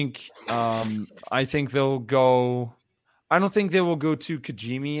think they'll go. I don't think they will go to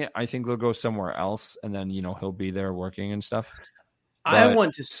Kijimi. I think they'll go somewhere else, and then he'll be there working and stuff. But I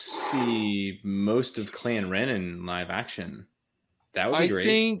want to see most of Clan Ren in live action. That would be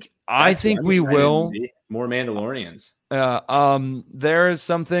great. I think we will. More Mandalorians. There is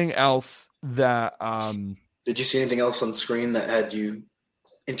something else that. Did you see anything else on screen that had you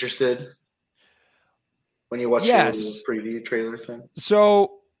interested? when you watch Yes. your little preview trailer thing?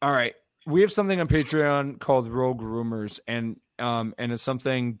 So, all right, we have something on Patreon called Rogue Rumors, and it's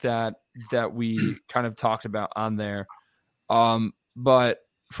something that we kind of talked about on there. But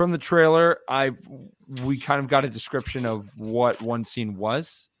from the trailer, we kind of got a description of what one scene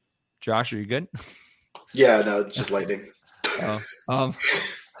was. Josh, are you good? Yeah, no, it's just lightning.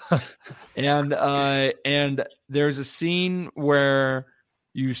 And there's a scene where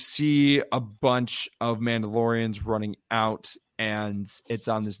you see a bunch of Mandalorians running out, and it's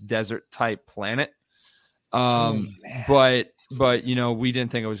on this desert type planet. But you know, we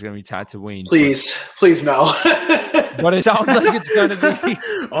didn't think it was going to be Tatooine. Please no. But it sounds like it's going to be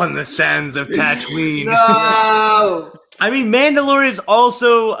On the sands of Tatooine. No. I mean, Mandalore is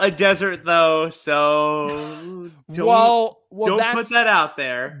also a desert, though, so don't put that out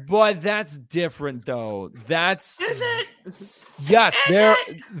there. But that's different, though. Is it? Yes,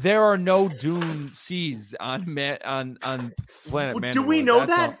 there are no dune seas on planet Mandalore. Do we know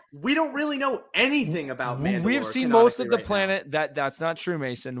That's that? all. We don't really know anything about Mandalore. We have seen most of the canonically planet. That's not true,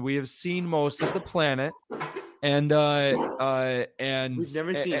 Mason. We have seen most of the planet, and we've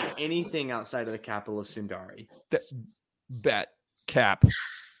never seen anything outside of the capital of Sundari. Bet Cap.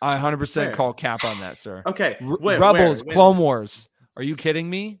 I 100% Where? call Cap on that, sir. Okay, Rebels, where? Clone Wars. Are you kidding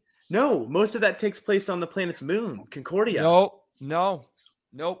me? No, most of that takes place on the planet's moon, Concordia. Nope. Yeah,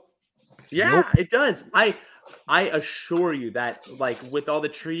 Nope. it does. I assure you that, like, with all the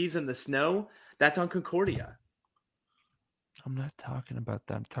trees and the snow, that's on Concordia. I'm not talking about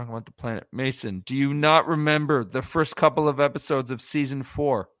that. I'm talking about the planet. Mason, do you not remember the first couple of episodes of season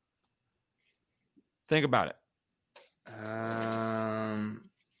 4? Think about it.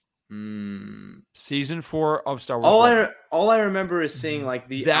 Season 4 of Star Wars. All I remember is seeing like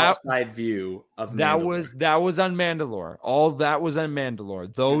the outside view of that Mandalore. was on Mandalore. All that was on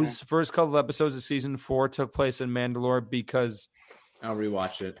Mandalore. Those first couple of episodes of season 4 took place in Mandalore because I'll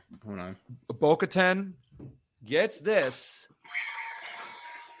rewatch it. Hold on. Bo-Katan gets this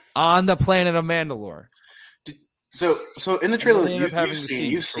on the planet of Mandalore. So in the trailer, They end up having you've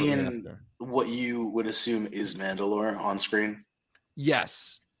the seen scene after. what you would assume is Mandalore on screen.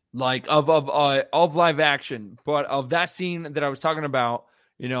 Yes, like of live action, but of that scene that I was talking about,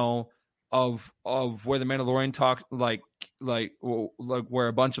 you know, of where the Mandalorian talk, like where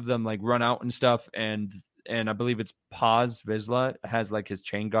a bunch of them like run out and stuff, and I believe it's Paz Vizsla has like his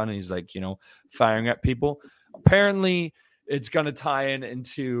chain gun and he's like, you know, firing at people. Apparently, it's gonna tie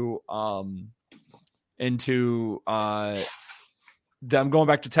into them going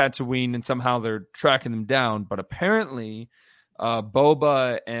back to Tatooine, and somehow they're tracking them down. But apparently,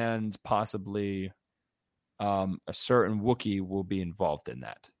 Boba and possibly a certain Wookiee will be involved in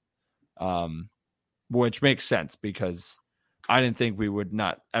that, which makes sense because I didn't think we would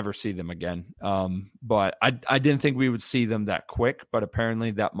not ever see them again. But I didn't think we would see them that quick, but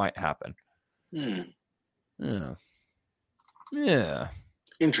apparently that might happen. Yeah.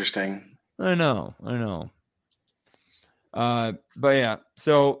 Interesting. I know. But yeah,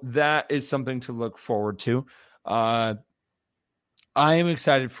 so that is something to look forward to. I am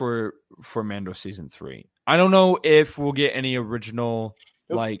excited for Mando season 3. I don't know if we'll get any original,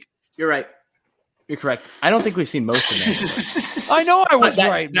 like. You're right. You're correct. I don't think we've seen most of Mandalore. I know I was that,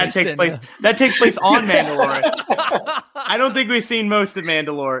 right. That takes place. That takes place on Mandalore. I don't think we've seen most of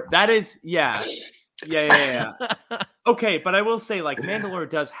Mandalore. That is, yeah. Okay, but I will say, like, Mandalore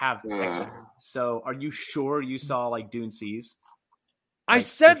does have X-Men. So, are you sure you saw like Dune Seas? I Like,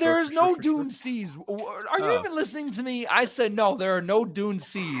 said for there sure, is for no sure, for Dune sure. Seas. Are you even listening to me? I said no. There are no Dune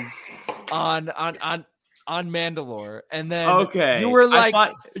Seas on Mandalore. And then Okay, you were I like,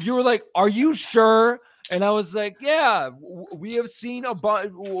 thought- are you sure? And I was like, yeah, we have seen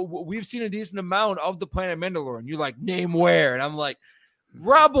we've seen a decent amount of the planet Mandalore. And you're like, name where? And I'm like,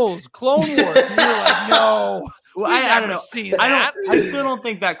 Rebels, Clone Wars. And you're like, no. Well, I don't know. See that. I still don't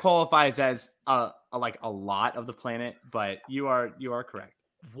think that qualifies as a lot of the planet, but you are correct.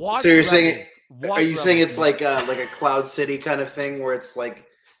 Watch So you're Rebels. saying? Watch Are you saying Rebels. it's like a Cloud City kind of thing where it's like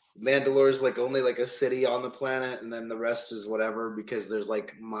Mandalore's like only like a city on the planet and then the rest is whatever because there's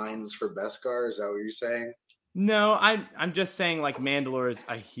like mines for Beskar? Is that what you're saying? No, I'm just saying like Mandalore is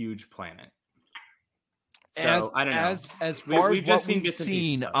a huge planet. So I don't know. As far we've as just what seen we've bits and pieces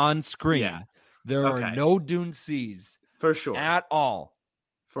seen of it. on screen, Yeah. there Okay. are no Dune Seas For sure. at all.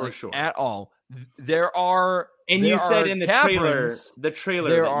 For Like, sure. At all. There are. And there you said are in the caverns. trailer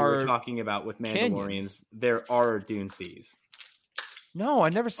there that you were are talking about with Mandalorians, canyons. there are Dune Seas. No, I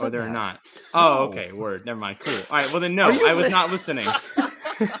never said Or they're that. not. No. Oh, okay. Word. Never mind. Cool. All right. Well, then no, Are you I was not listening.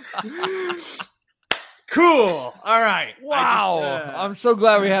 Cool. All right. Wow. I'm so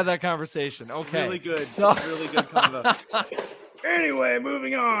glad we had that conversation. Okay. Really good. So- Really good combo. Anyway,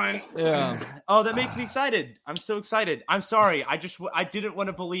 moving on. Yeah. Oh, that makes me excited. I'm so excited. I'm sorry. I didn't want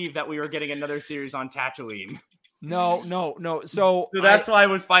to believe that we were getting another series on Tatooine. No. So that's why I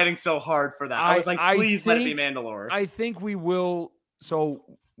was fighting so hard for that. I was like, I please let it be think- Mandalore. I think we will. So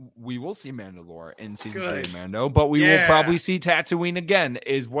we will see Mandalore in season 3 Good. of Mando, but we will Yeah. probably see Tatooine again,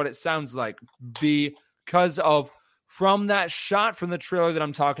 is what it sounds like, because of from that shot from the trailer that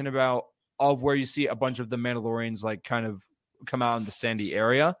I'm talking about, of where you see a bunch of the Mandalorians like kind of come out in the sandy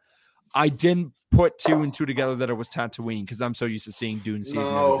area. I didn't put 2 and 2 together that it was Tatooine because I'm so used to seeing Dune Seas and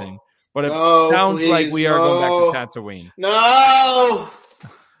No. everything. But it No, sounds like please, we are going no. back to Tatooine. No.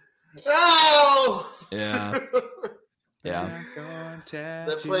 No. Yeah. Yeah.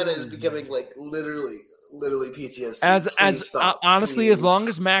 That planet is becoming like literally PTSD. As Please stop, honestly, please. as long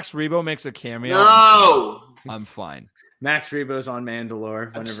as Max Rebo makes a cameo, No. I'm fine. Max Rebo's on Mandalore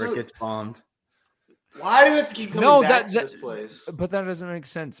whenever so- it gets bombed. Why do we have to keep coming No, back that- to this place? But that doesn't make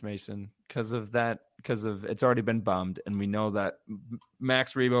sense, Mason, because of it's already been bombed, and we know that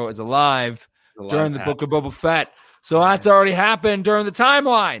Max Rebo is alive during the Book of Boba Fett. So that's already happened during the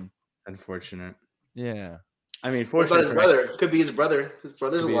timeline. It's unfortunate. Yeah. I mean, What about fortunately, his brother? Could be his brother. His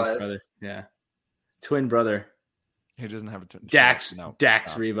brother's Could be his alive. brother. Yeah, twin brother. He doesn't have a Dax. No,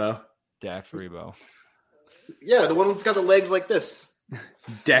 Dax stop. Rebo. Dax Rebo. Yeah, the one that's got the legs like this.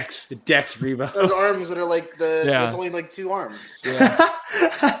 Dex Rebo. Those arms that are like Yeah. that's only like 2 arms.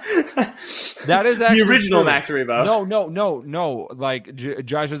 That is actually the original true. Max Rebo. No. Like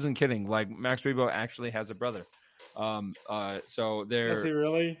Josh isn't kidding. Like Max Rebo actually has a brother. So they're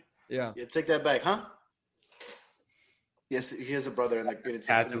really? yeah. Yeah, take that back, huh? Yes, he has a brother in the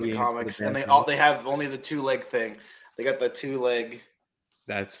Tatooine comics, for the and grandson. they have only the 2-leg thing. They got the 2-leg.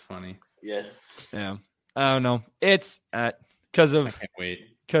 That's funny. Yeah. Yeah. I don't know. It's because I of can't wait.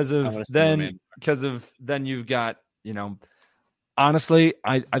 because I of wanna see the man. then you've got, honestly,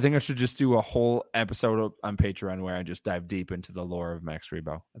 I think I should just do a whole episode on Patreon where I just dive deep into the lore of Max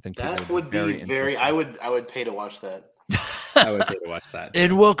Rebo. I think people That would be very. interested. I would pay to watch that. I would pay to watch that.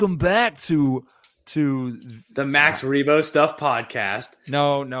 And welcome back to The Max Rebo Stuff podcast.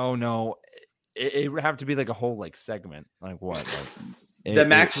 no. It would have to be like a whole like segment. Like what? Like, The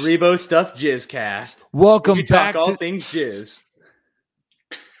Max Rebo Stuff Jizzcast. Welcome We back talk all to things jizz.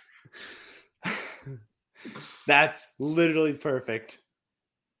 That's literally perfect.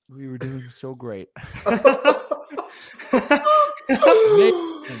 We were doing so great. For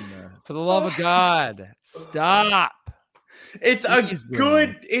the love of God, stop. It's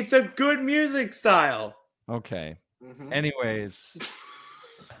Jeez, a good music style. Okay. Mhm. Anyways,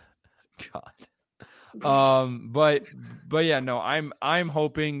 God. But yeah, no, I'm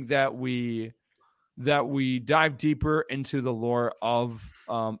hoping that we dive deeper into the lore of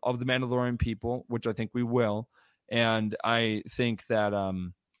the Mandalorian people, which I think we will, and I think that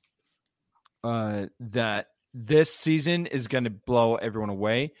that this season is going to blow everyone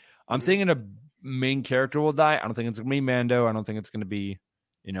away. I'm thinking a main character will die. I don't think it's going to be Mando. I don't think it's going to be,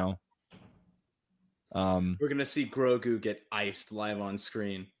 We're gonna see Grogu get iced live on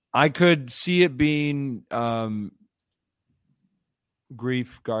screen. I could see it being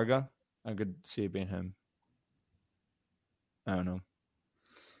Grief Garga. I could see it being him. I don't know.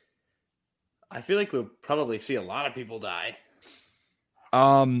 I feel like we'll probably see a lot of people die.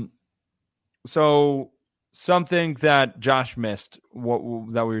 So something that Josh missed,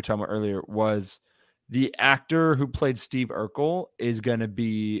 that we were talking about earlier, was the actor who played Steve Urkel is going to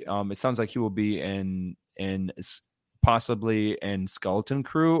be. It sounds like he will be in possibly in Skeleton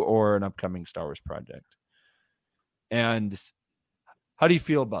Crew or an upcoming Star Wars project. And how do you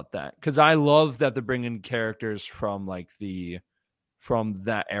feel about that? Because I love that they're bringing characters from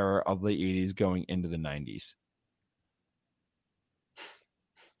that era of the 80s going into the 90s.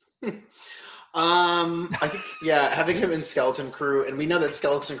 I think having him in Skeleton Crew, and we know that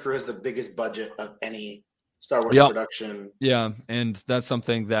Skeleton Crew has the biggest budget of any Star Wars production. Yeah, and that's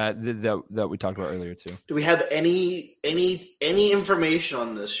something that we talked about earlier too. Do we have any information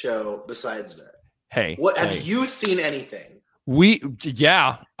on this show besides that? Hey, Have you seen anything? and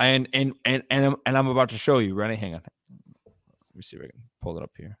I'm about to show you. Ready? Hang on. Let me see if I can pull it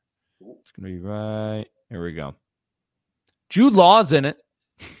up here. It's gonna be right here. We go. Jude Law's in it.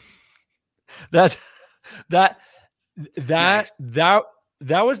 That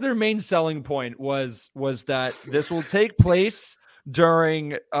was their main selling point was that this will take place during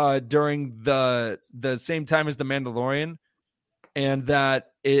the same time as The Mandalorian, and that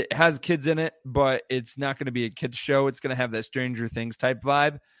it has kids in it, but it's not going to be a kids show. It's going to have that Stranger Things type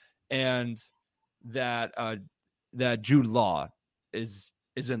vibe, and that Jude Law is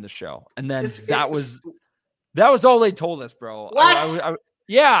in the show, and then that was all they told us, bro. What?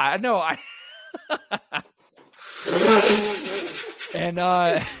 Yeah, I know.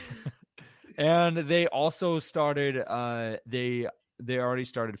 And they also started. They already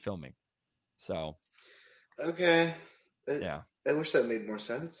started filming. So. Okay. Yeah. I wish that made more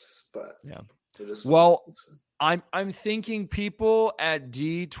sense, but yeah. It is well, I'm thinking people at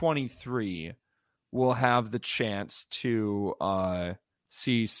D23 will have the chance to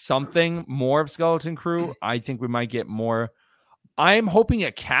see something more of Skeleton Crew. I think we might get more. I'm hoping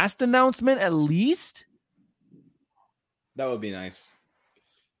a cast announcement at least. That would be nice.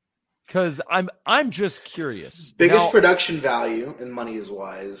 Because I'm just curious. Biggest production value and money is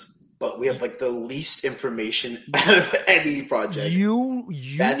wise, but we have like the least information out of any project. You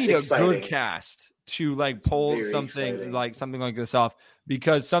That's need exciting. A good cast to like pull something like this off,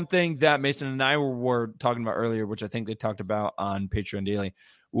 because something that Mason and I were talking about earlier, which I think they talked about on Patreon Daily,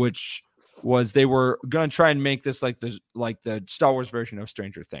 which was they were gonna try and make this like the Star Wars version of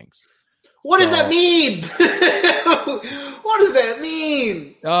Stranger Things. What does that mean? What does that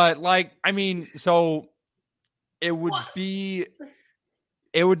mean? So it would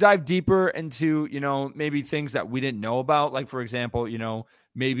it would dive deeper into, maybe things that we didn't know about. Like, for example,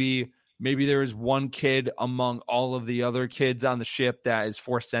 maybe there is one kid among all of the other kids on the ship that is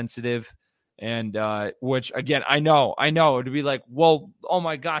Force sensitive. And which, again, I know it'd be like, well, oh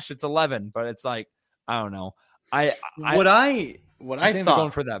my gosh, it's 11. But it's like, I don't know. I think they're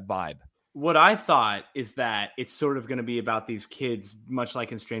going for that vibe. What I thought is that it's sort of going to be about these kids, much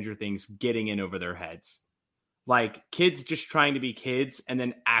like in Stranger Things, getting in over their heads. Like kids just trying to be kids and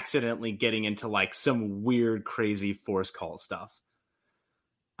then accidentally getting into like some weird, crazy Force cult stuff.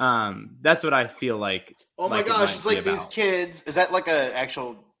 That's what I feel like. Oh my gosh, it's like these kids. Is that like an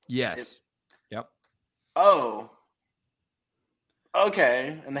actual? Yes. Yep. Oh.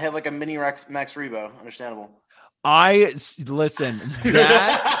 Okay, and they have like a mini Max Rebo. Understandable. Listen,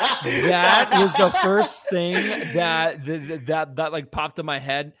 that was the first thing that like popped in my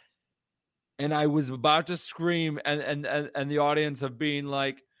head, and I was about to scream, and the audience of being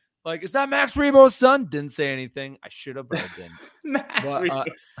like, is that Max Rebo's son? Didn't say anything. I should have, but I didn't.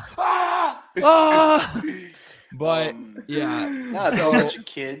 But yeah, no, it's a bunch of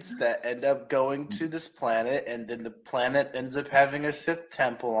kids that end up going to this planet, and then the planet ends up having a Sith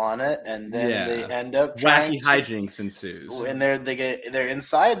temple on it, and then they end up wacky hijinks ensues. And they're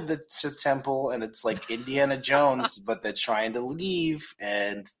inside the Sith temple, and it's like Indiana Jones, but they're trying to leave,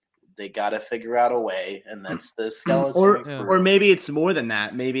 and they got to figure out a way, and that's the skeleton. Or maybe it's more than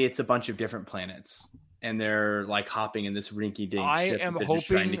that. Maybe it's a bunch of different planets. And they're like hopping in this rinky-dink ship. I am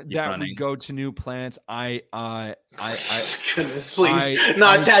hoping that we go to new planets. Goodness, please,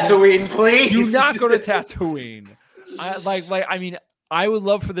 not Tatooine, please. Do not go to Tatooine. I would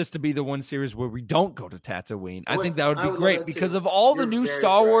love for this to be the one series where we don't go to Tatooine. I think that would be great because of all the new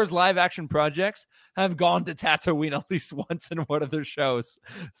Star Wars live action projects have gone to Tatooine at least once in one of their shows.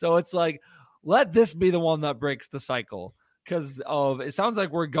 So it's like, let this be the one that breaks the cycle, because it sounds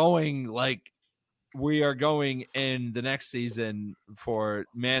like we are going in the next season for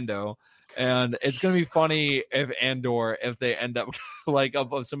Mando, and it's going to be funny if they end up like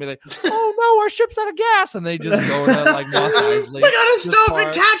of somebody like, oh no, our ship's out of gas, and they just go to like Mos Eisley. We gotta stop in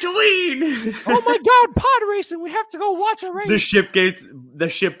Tatooine. Oh my god, pod racing! We have to go watch a race. The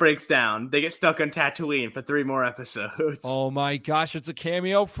ship breaks down. They get stuck on Tatooine for 3 more episodes. Oh my gosh, it's a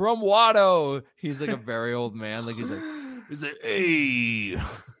cameo from Watto. He's like a very old man. Like he's like, hey.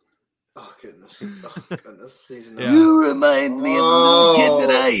 Oh goodness! Please no. You remind me of a little kid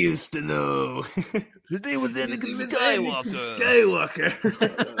that I used to know. His name was Anakin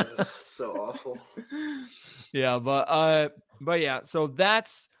Skywalker. So awful. Yeah, but yeah. So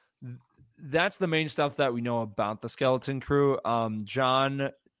that's the main stuff that we know about the Skeleton Crew.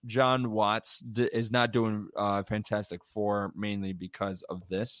 John Watts is not doing Fantastic Four mainly because of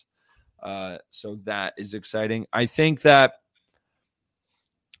this. So that is exciting. I think that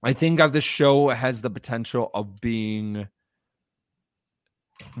the show has the potential of being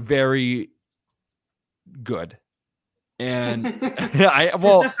very good. And I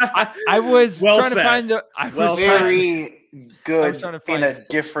was trying to find very good in a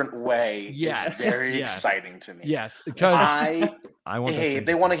different way. Yes. Is very exciting to me. Yes. Because I want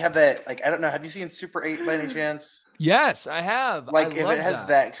they want to have that, like, I don't know. Have you seen Super 8 by any chance? Yes, I have. Like, if it has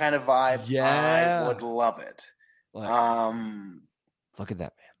that kind of vibe, yeah. I would love it. Look at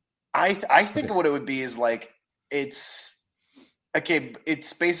that, man. I think what it would be is like it's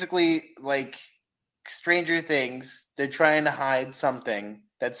basically like Stranger Things. They're trying to hide something.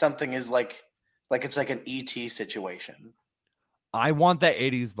 That something is like Like it's like an ET situation. I want that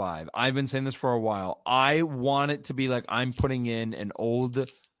 80s vibe. I've been saying this for a while. I want it to be like I'm putting in an old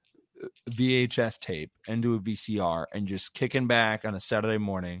VHS tape into a VCR and just kicking back on a Saturday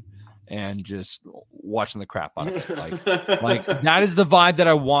morning and just watching the crap out of it. Like that is the vibe that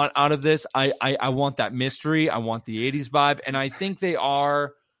I want out of this. I want that mystery. I want the 80s vibe. And I think they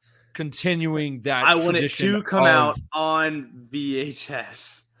are continuing that. I want it to come out on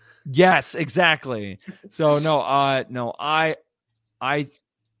VHS. Yes, exactly. So no, I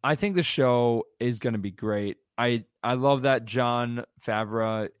think the show is going to be great. I love that Jon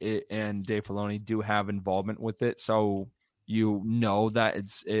Favreau and Dave Filoni do have involvement with it, so you know that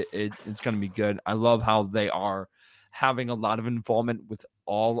it's going to be good. I love how they are having a lot of involvement with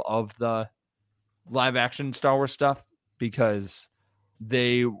all of the live action Star Wars stuff because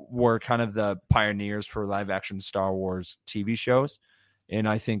they were kind of the pioneers for live action Star Wars TV shows. And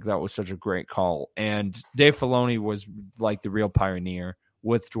I think that was such a great call. And Dave Filoni was like the real pioneer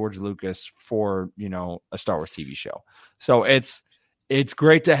with George Lucas for, a Star Wars TV show. So it's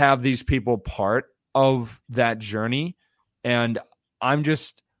great to have these people part of that journey. And I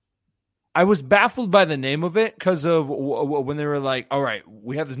was baffled by the name of it because of when they were like, all right,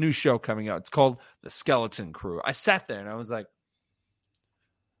 we have this new show coming out. It's called The Skeleton Crew. I sat there and I was like,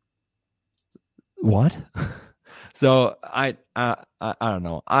 what? So I don't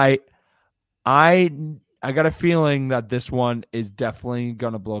know. I got a feeling that this one is definitely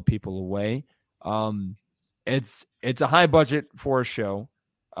going to blow people away. It's a high budget for a show.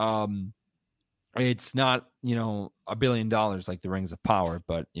 It's not, $1 billion like the Rings of Power,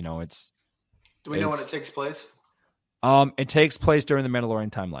 but it's. Do we know when it takes place? It takes place during the Mandalorian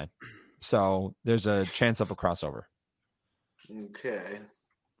timeline. So there's a chance of a crossover. Okay.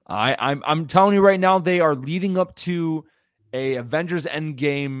 I'm telling you right now, they are leading up to a Avengers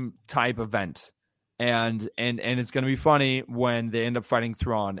Endgame type event, and it's going to be funny when they end up fighting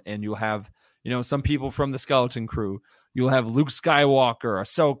Thrawn, and you'll have some people from the Skeleton Crew. You'll have Luke Skywalker,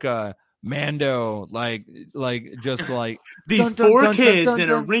 Ahsoka, Mando, like just like these four kids in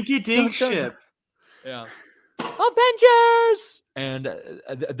a rinky-dink ship. Yeah, Avengers. And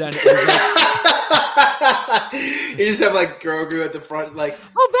then you just have like Grogu at the front, like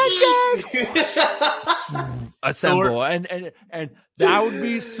Avengers assemble, and that would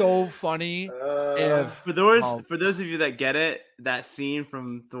be so funny. If for those of you that get it, that scene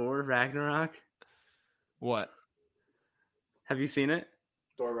from Thor Ragnarok. What? Have you seen it?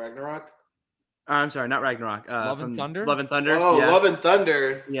 Thor Ragnarok. I'm sorry, not Ragnarok. Love and Thunder. Love and Thunder. Oh, yeah. Love and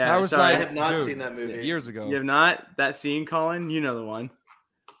Thunder. Yeah, I have not seen that movie years ago. You have not? That scene, Colin? You know the one.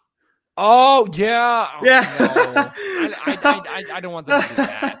 Oh yeah, yeah. No. I don't want them to do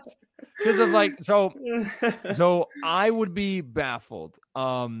that because of like so. I would be baffled.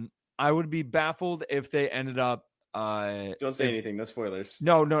 I would be baffled if they ended up. Don't say anything. No spoilers.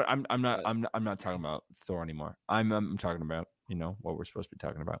 No. I'm not talking about Thor anymore. I'm talking about what we're supposed to be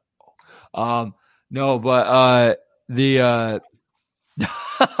talking about. No, but the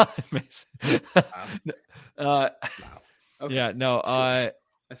Okay. Yeah, no,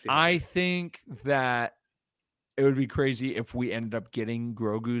 I think that it would be crazy if we ended up getting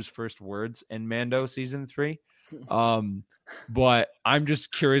Grogu's first words in Mando season 3. But I'm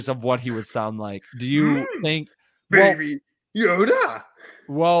just curious of what he would sound like. Do you think Baby Yoda?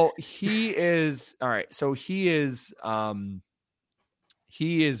 Well, he is all right. So he is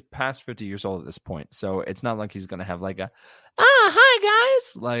past 50 years old at this point. So it's not like he's going to have like a, hi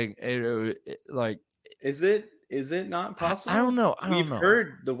guys. Like, is it not possible? I don't know. We've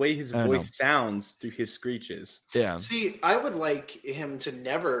heard the way his voice sounds through his screeches. Yeah. See, I would like him to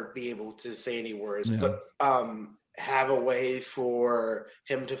never be able to say any words, but have a way for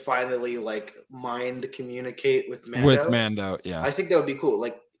him to finally like mind communicate with Mando. With Mando, yeah. I think that would be cool.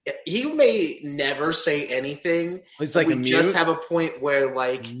 Like, he may never say anything. It's like we just have a point where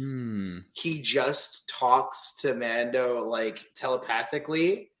like he just talks to Mando like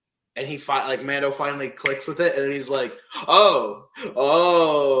telepathically, and Mando finally clicks with it, and then he's like, "Oh, okay,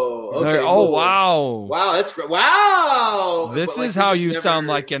 oh, wow, that's great, wow." This but, is how you sound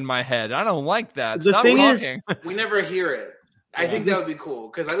like in my head. I don't like that. The Stop thing talking. is, we never hear it. I think that would be cool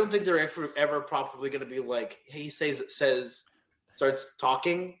because I don't think they're ever probably going to be like he starts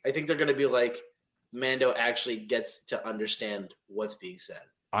talking. I think they're going to be like Mando actually gets to understand what's being said.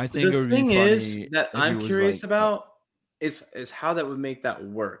 I think the thing is that I'm curious like, about is how that would make that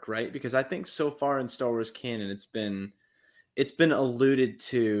work, right? Because I think so far in Star Wars canon, it's been alluded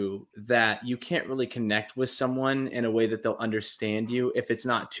to that you can't really connect with someone in a way that they'll understand you if it's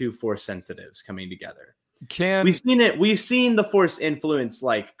not two Force sensitives coming together. We've seen the Force influence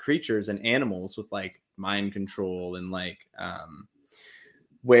like creatures and animals with like mind control and like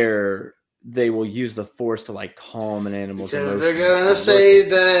where they will use the Force to like calm an animal's because emotions. they're gonna say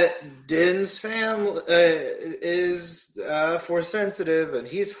that Din's family is Force sensitive, and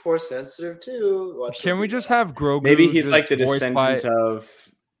he's Force sensitive too. Can we just have Grogu? Maybe he's just like the voiced descendant of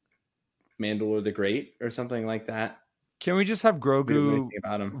Mandalore the Great or something like that. Can we just have We don't know Grogu anything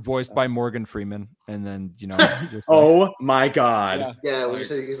about him. voiced by Morgan Freeman, and then just Oh my god! Yeah, we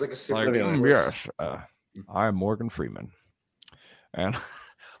say he's like a super. like, Like, yes, I'm Morgan Freeman, and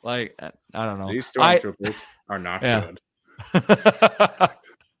like I don't know. These stormtroopers are not Yeah. good.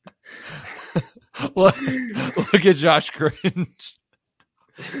 look at Josh Cringe.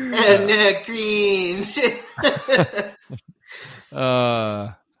 And green.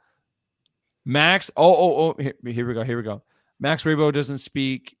 Max. Here we go. Max Rebo doesn't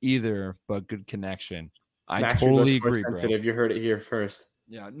speak either, but good connection. I Max totally Rebo's Force agree, bro. sensitive. You heard it here first.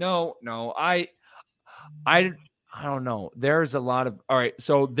 Yeah, no, I don't know. There's a lot of all right.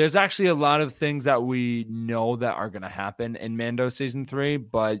 So there's actually a lot of things that we know that are going to happen in Mando season 3,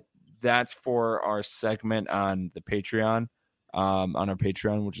 but that's for our segment on the Patreon, on our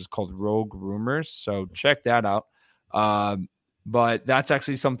Patreon, which is called Rogue Rumors. So check that out. But that's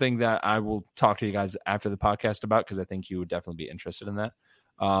actually something that I will talk to you guys after the podcast about, because I think you would definitely be interested in that.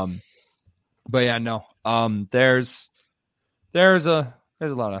 But yeah, no. There's a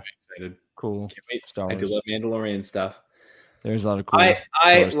lot of Excited. cool Can't wait. Star I Wars. do love Mandalorian stuff. There's a lot of cool. I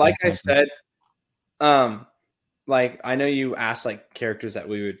Star Wars like I things happening. said, like I know you asked like characters that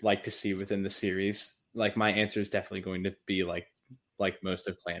we would like to see within the series. Like my answer is definitely going to be like most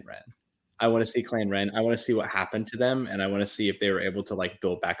of Clan Ren. I want to see Clan Ren. I want to see what happened to them, and I want to see if they were able to like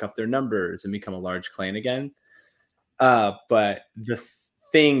build back up their numbers and become a large clan again. But the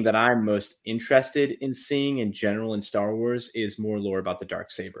thing that I'm most interested in seeing in general in Star Wars is more lore about the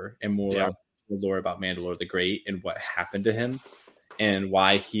Darksaber and more lore about Mandalore the Great and what happened to him and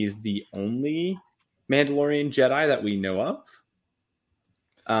why he's the only Mandalorian Jedi that we know of.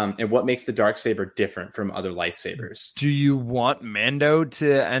 And what makes the Darksaber different from other lightsabers. Do you want Mando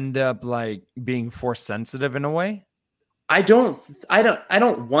to end up like being Force sensitive in a way? I don't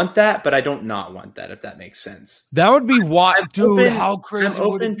want that, but I don't not want that, if that makes sense. That would be I'm dude. open- How crazy I'm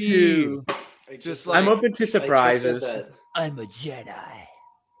would it open be? to Just I'm like open to surprises. I'm a Jedi,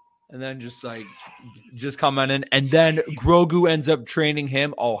 and then just come on in, and then Grogu ends up training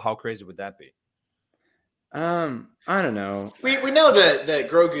him. Oh, how crazy would that be? I don't know. We know that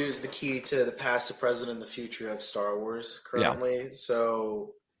Grogu is the key to the past, the present, and the future of Star Wars currently.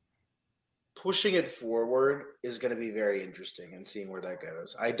 So pushing it forward is going to be very interesting and seeing where that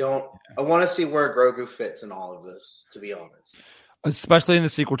goes. I want to see where Grogu fits in all of this, to be honest. Especially in the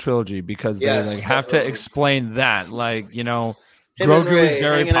sequel trilogy, because they Yes, like have to definitely. explain that. Like, you know, Him and Grogu Rey is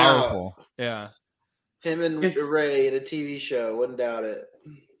very hanging out. powerful. Yeah. Him and Rey in a TV show, wouldn't doubt it.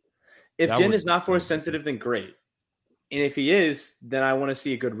 If That Din would is not be Force crazy. sensitive, then great. And if he is, then I want to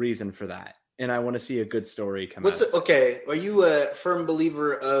see a good reason for that. And I want to see a good story come out. Okay? Are you a firm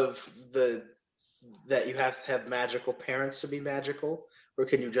believer of that you have to have magical parents to be magical, or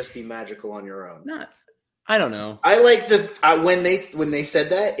can you just be magical on your own? I don't know. I like when they said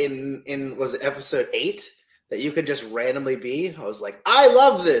that in was it episode 8 that you could just randomly be. I was like, I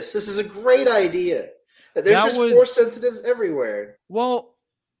love this. This is a great idea. There's just Force sensitives everywhere. Well,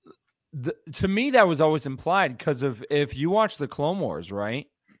 to me, that was always implied because of if you watch the Clone Wars, right?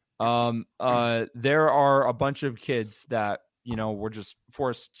 There are a bunch of kids that were just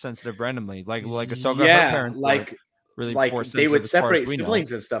Force sensitive randomly, like Ahsoka. Her parents like really like Force they would sensitive as far as separate we know.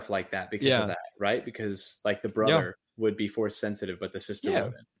 siblings and stuff like that because Yeah. of that, right? Because like the brother would be Force sensitive, but the sister Yeah.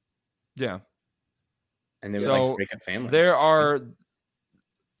 wouldn't, Yeah, and they would So, like break up families. there are.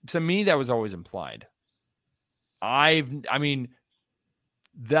 To me, that was always implied. I mean,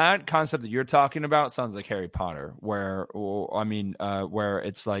 that concept that you're talking about sounds like Harry Potter, where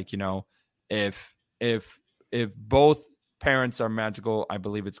it's like, if both parents are magical, I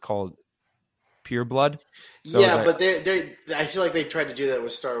believe it's called pure blood. So yeah, but I feel like they tried to do that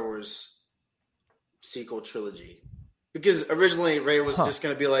with Star Wars sequel trilogy because originally Rey was just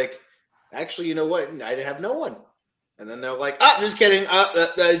going to be like, actually, you know what? I have no one, and then they're like, just kidding,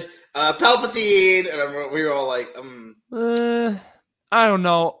 Palpatine, and we were all like, I don't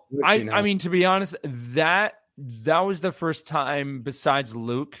know. Which, I mean, to be honest, that was the first time besides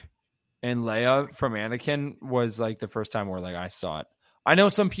Luke and Leia from Anakin was like the first time where like I saw it. I know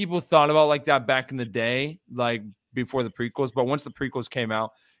some people thought about like that back in the day, like before the prequels, but once the prequels came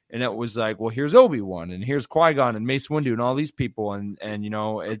out, And it was like, well, here's Obi-Wan and here's Qui-Gon and Mace Windu and all these people. And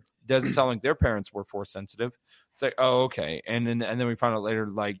it doesn't sound like their parents were Force sensitive. It's like, oh, okay. And then we found out later,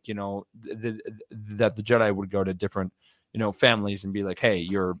 like, that the Jedi would go to different, families and be like, hey,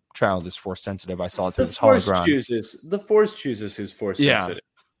 your child is Force sensitive. I saw it through this hologram. The Force chooses who's Force sensitive.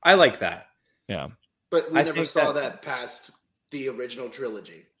 I like that. Yeah. But we never saw that past the original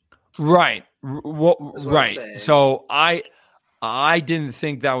trilogy. Right. Right. So I didn't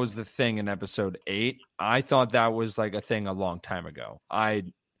think that was the thing in episode 8. I thought that was like a thing a long time ago. Oh,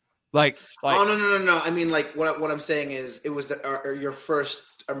 no. I mean, like what I'm saying is it was your first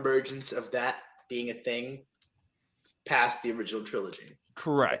emergence of that being a thing past the original trilogy.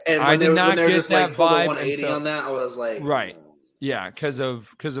 Correct. And I did not get just that like pulled vibe a 180 on that. I was like, right. Yeah, because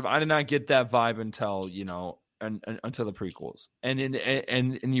of I did not get that vibe until until the prequels, and in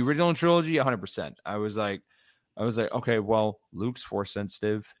the original trilogy, 100%. I was like, okay, well, Luke's Force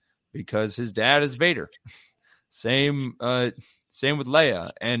sensitive because his dad is Vader. Same with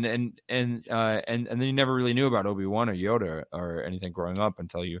Leia, and then you never really knew about Obi-Wan or Yoda or anything growing up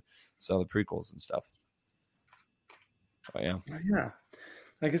until you saw the prequels and stuff. But yeah.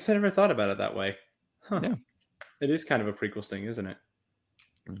 I guess I never thought about it that way. Huh. Yeah. It is kind of a prequels thing, isn't it?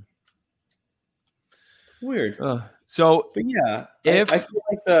 Weird. But yeah, I feel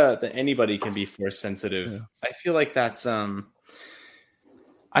like the anybody can be Force sensitive. Yeah. I feel like that's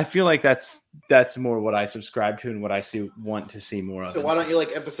more what I subscribe to and what I want to see more of. So why don't you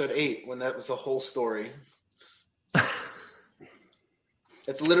like episode 8 when that was the whole story?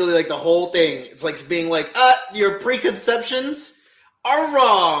 It's literally like the whole thing. It's like being like, your preconceptions are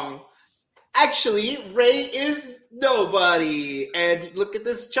wrong. Actually, Rey is nobody. And look at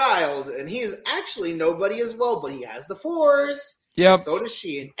this child. And he is actually nobody as well, but he has the Force. Yep. And so does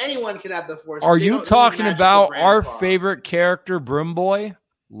she. And anyone can have the Force. Are you talking about our favorite character, Broom Boy?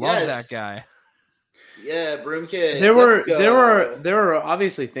 Love that guy. Yeah, Broom Kid. There were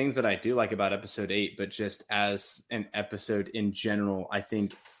obviously things that I do like about episode 8, but just as an episode in general, I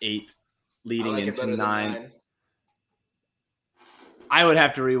think 8 leading into 9. I would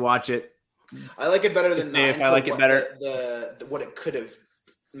have to rewatch it. I like it better than 9. If I like it better, what it could have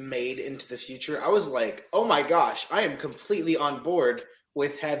made into the future. I was like, oh my gosh, I am completely on board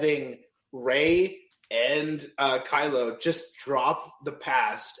with having Rey and Kylo just drop the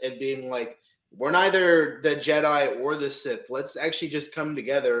past and being like, we're neither the Jedi or the Sith. Let's actually just come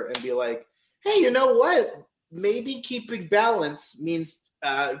together and be like, hey, you know what? Maybe keeping balance means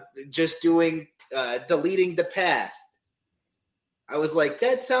just deleting the past. I was like,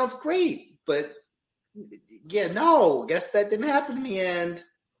 that sounds great. But yeah, no, guess that didn't happen in the end.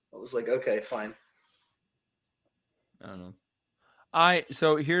 I was like, okay, fine. I don't know. I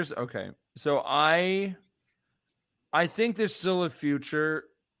think there's still a future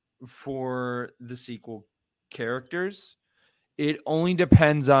for the sequel characters. It only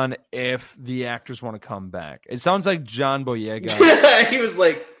depends on if the actors want to come back. It sounds like John Boyega. He was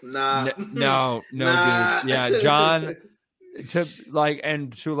like, nah. No, nah. Dude. Yeah, John. To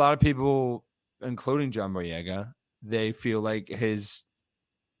a lot of people, including John Boyega, they feel like his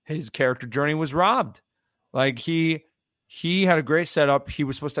character journey was robbed. Like he had a great setup. He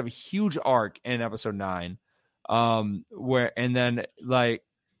was supposed to have a huge arc in episode 9, and then like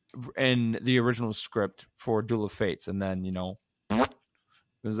in the original script for Duel of Fates, and then it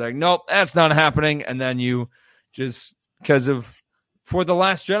was like, nope, that's not happening. And then you just because of for The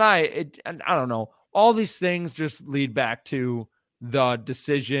Last Jedi, I don't know. All these things just lead back to the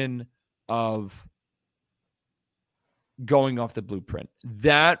decision of going off the blueprint.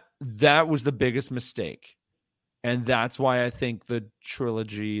 That was the biggest mistake. And that's why I think the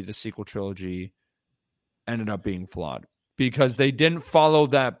sequel trilogy ended up being flawed. Because they didn't follow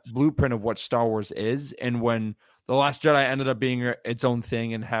that blueprint of what Star Wars is. And when The Last Jedi ended up being its own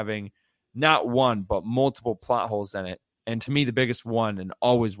thing and having not one, but multiple plot holes in it. And to me, the biggest one, and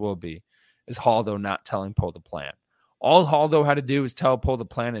always will be, is Holdo not telling Poe the plan. All Holdo had to do was tell Poe the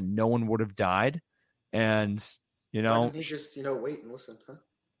plan and no one would have died. And, Why didn't he just, wait and listen, huh?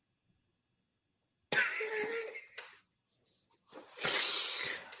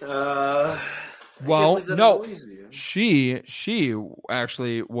 Well, no, she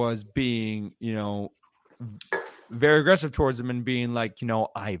actually was being, very aggressive towards him and being like,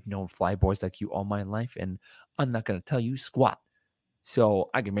 I've known flyboys like you all my life and I'm not going to tell you squat. So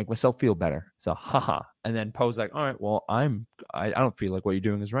I can make myself feel better. So, haha. And then Poe's like, all right, well, I don't feel like what you're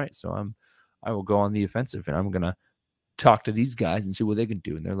doing is right. So I will go on the offensive and I'm going to talk to these guys and see what they can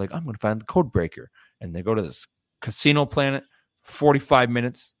do. And they're like, I'm going to find the code breaker. And they go to this casino planet, 45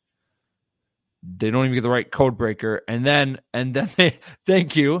 minutes. They don't even get the right code breaker. And then they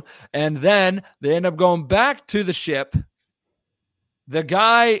thank you. And then they end up going back to the ship. The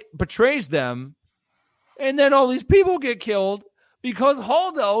guy betrays them. And then all these people get killed because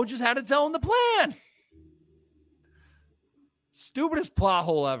Holdo just had to tell him the plan. Stupidest plot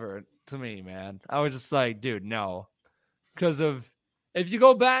hole ever to me, man. I was just like, dude, no. Because if you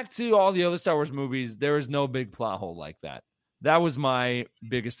go back to all the other Star Wars movies, there is no big plot hole like that. That was my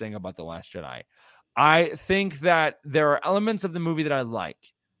biggest thing about The Last Jedi. I think that there are elements of the movie that I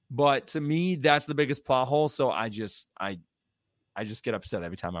like, but to me, that's the biggest plot hole. So I just get upset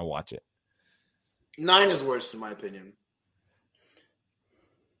every time I watch it. 9 is worse in my opinion.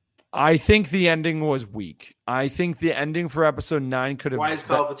 I think the ending was weak. I think the ending for episode 9 could have. Why is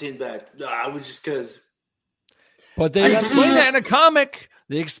Palpatine back? I would just because. But they explained that in a comic.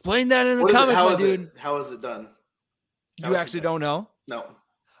 They explained that in a comic, my dude. How is it done? You actually don't know? No.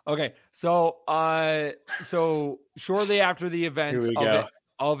 Okay, so shortly after the events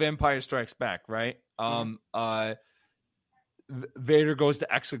of Empire Strikes Back, right? Vader goes to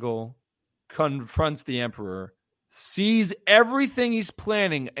Exegol, confronts the Emperor, sees everything he's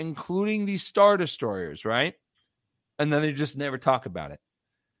planning, including these Star Destroyers, right? And then they just never talk about it.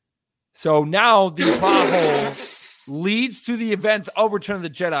 So now the plot hole leads to the events of Return of the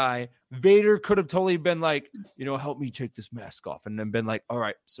Jedi. Vader could have totally been like, help me take this mask off. And then been like, all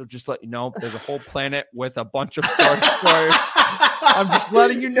right, so just let you know, there's a whole planet with a bunch of Star Destroyers. I'm just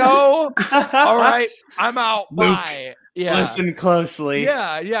letting you know. All right, I'm out. Luke, bye. Yeah. Listen closely.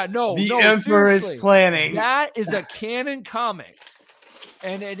 Yeah. No, the Emperor seriously. is planning. That is a canon comic.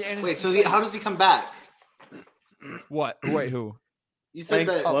 And wait, so how does he come back? What? Wait, who? You said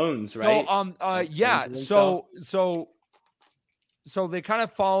that clones, right? So they kind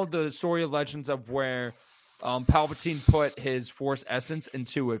of followed the story of Legends of where Palpatine put his Force essence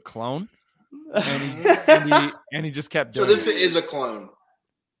into a clone, and he just kept doing. So this is a clone,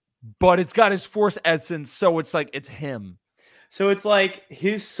 but it's got his Force essence, so it's like it's him. So it's like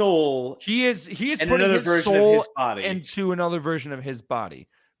his soul. He is putting another his version soul of his body into another version of his body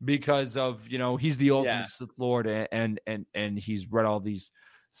because of he's the ultimate Sith Lord and he's read all these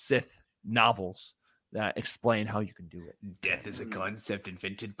Sith novels that explain how you can do it. Death is a concept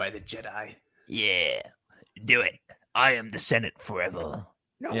invented by the Jedi. Yeah, do it. I am the Senate forever.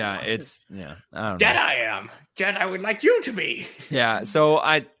 No, yeah, I don't know. I am. Jedi would like you to be. Yeah, so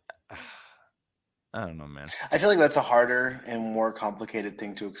I don't know, man. I feel like that's a harder and more complicated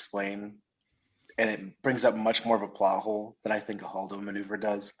thing to explain, and it brings up much more of a plot hole than I think a Holdo maneuver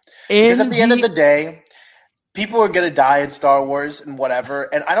does. Because at the end of the day, people are going to die in Star Wars and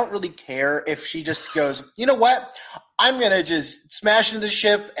whatever, and I don't really care if she just goes, you know what? I'm going to just smash into the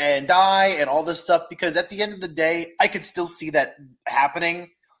ship and die and all this stuff, because at the end of the day, I could still see that happening.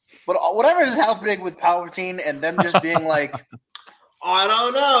 But whatever is happening with Palpatine and them just being like, I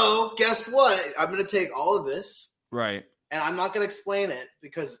don't know, guess what? I'm going to take all of this. Right. And I'm not going to explain it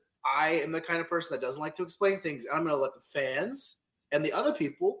because I am the kind of person that doesn't like to explain things. And I'm going to let the fans and the other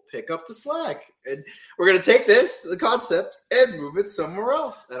people pick up the slack. And we're going to take the concept, and move it somewhere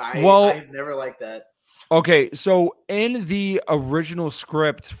else. And I've never liked that. Okay, so in the original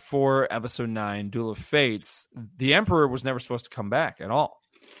script for Episode 9, Duel of Fates, the Emperor was never supposed to come back at all.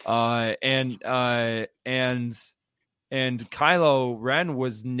 And Kylo Ren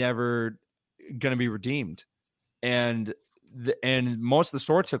was never going to be redeemed. And most of the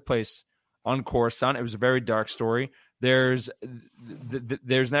story took place on Coruscant. It was a very dark story. There's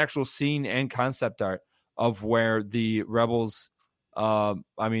an actual scene and concept art of where the rebels, where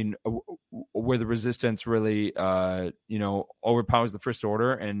the resistance really, overpowers the First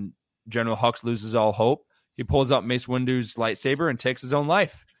Order, and General Hux loses all hope. He pulls out Mace Windu's lightsaber and takes his own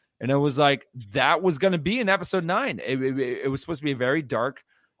life. And it was like, that was going to be in Episode 9. It was supposed to be a very dark,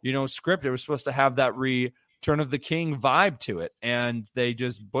 script. It was supposed to have that Return of the King vibe to it. And they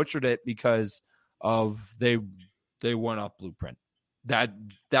just butchered it because of they went off blueprint.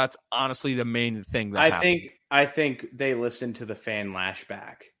 That's honestly the main thing that happened. I think they listened to the fan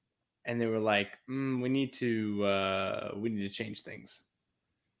lashback and they were like, we need to change things.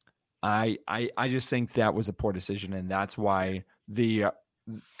 I just think that was a poor decision, and that's why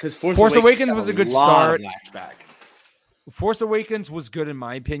because Force Awakens was a good start. Force Awakens was good in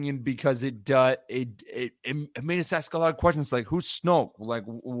my opinion because it made us ask a lot of questions like, who's Snoke? Like,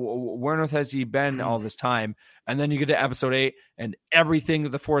 where on earth has he been all this time? And then you get to Episode 8, and everything that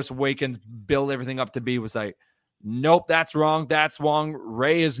the Force Awakens build everything up to be was like, nope, that's wrong. That's wrong.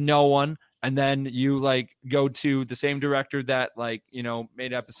 Rey is no one. And then you go to the same director that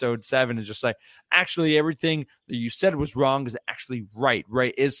made Episode 7 is just like, actually everything that you said was wrong is actually right. Rey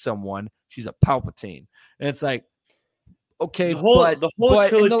is someone. she's a Palpatine. And it's like, okay, The whole but in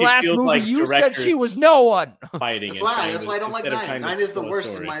trilogy the last feels movie, like you said directors she was no one. fighting. That's and why. trying That's to- why I don't like instead of 9. trying to 9 is the tell a worst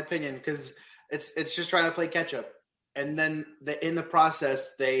in story. my opinion because it's just trying to play catch up, and then in the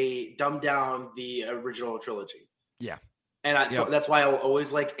process they dumb down the original trilogy. Yeah, and that's why I'll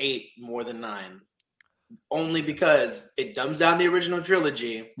always like 8 more than 9, only because it dumbs down the original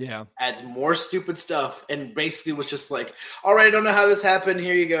trilogy. Yeah, adds more stupid stuff, and basically was just like, all right, I don't know how this happened.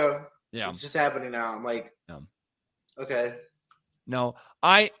 Here you go. Yeah, it's just happening now. I'm like, okay. No,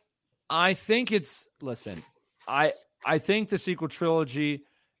 I think it's listen. I think the sequel trilogy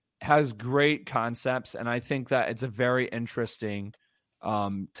has great concepts, and I think that it's a very interesting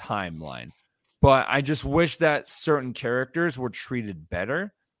timeline. But I just wish that certain characters were treated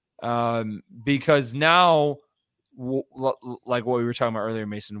better, because now, like what we were talking about earlier,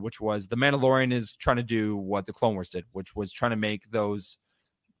 Mason, which was the Mandalorian is trying to do what the Clone Wars did, which was trying to make the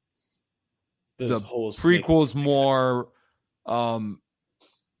prequels more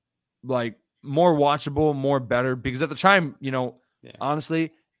like more watchable, more better, because at the time,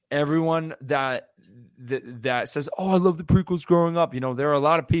 honestly, everyone that says, "Oh, I love the prequels," growing up, there are a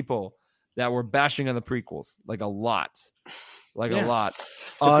lot of people that were bashing on the prequels, like a lot.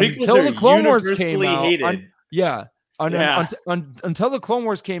 Until the Clone Wars came out. Until the Clone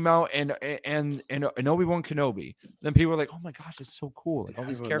Wars came out and Obi-Wan Kenobi, then people were like, "Oh my gosh, it's so cool! Like all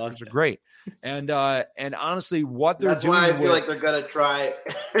these characters are great." And honestly, what they're doing, that's why I feel like they're gonna try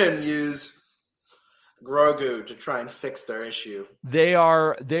and use Grogu to try and fix their issue. They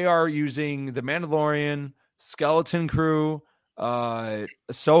are using the Mandalorian, Skeleton Crew,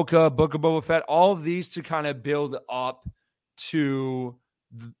 Ahsoka, Book of Boba Fett, all of these to kind of build up to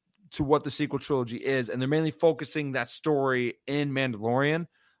what the sequel trilogy is, and they're mainly focusing that story in Mandalorian,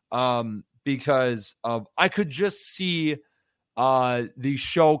 because of I could just see the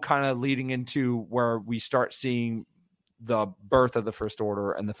show kind of leading into where we start seeing the birth of the First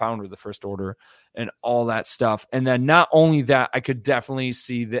Order and the founder of the First Order and all that stuff. And then not only that, I could definitely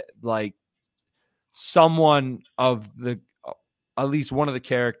see that like someone of the at least one of the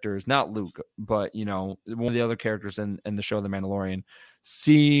characters, not Luke, but one of the other characters in the show The Mandalorian,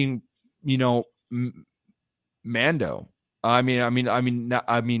 seeing Mando. I mean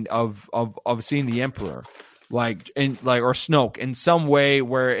of seeing the Emperor, or Snoke in some way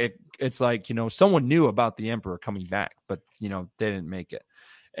where it's like someone knew about the Emperor coming back, but they didn't make it,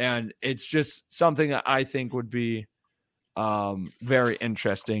 and it's just something that I think would be very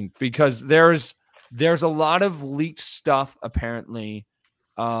interesting, because there's a lot of leaked stuff apparently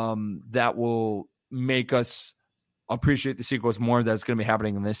that will make us appreciate the sequels more. That's going to be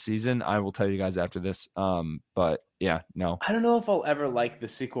happening in this season. I will tell you guys after this. But yeah, no. I don't know if I'll ever like the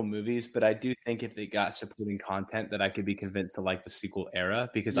sequel movies, but I do think if they got supporting content that I could be convinced to like the sequel era,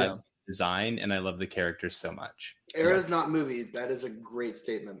 because I love design and I love the characters so much. Era is not movie. That is a great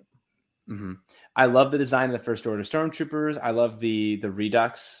statement. Mm-hmm. I love the design of the First Order Stormtroopers. I love the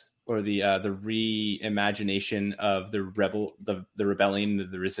Redux, or the reimagination of the rebellion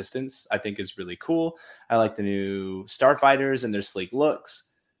of the Resistance. I think is really cool. I like the new starfighters and their sleek looks,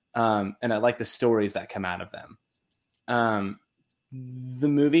 and I like the stories that come out of them. The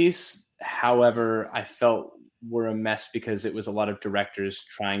movies, however, I felt were a mess because it was a lot of directors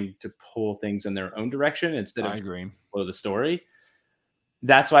trying to pull things in their own direction instead of follow the story.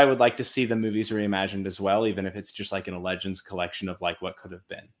 That's why I would like to see the movies reimagined as well, even if it's just like in a Legends collection of like what could have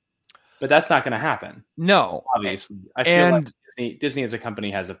been. But that's not going to happen. No, obviously. I feel like Disney as a company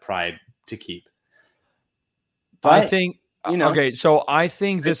has a pride to keep. But, I think okay, so I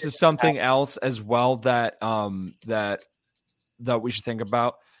think this is something else as well that we should think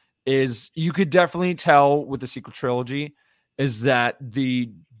about, is you could definitely tell with the sequel trilogy is that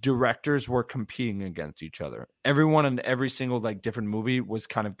the directors were competing against each other. Everyone in every single like different movie was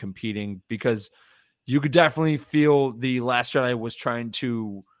kind of competing, because you could definitely feel the Last Jedi was trying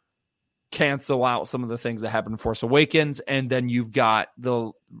to cancel out some of the things that happened in Force Awakens, and then you've got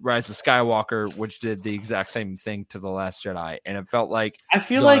the Rise of Skywalker, which did the exact same thing to the Last Jedi, and it felt like I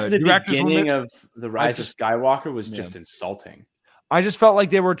feel like the beginning of the Rise of Skywalker was just insulting. I just felt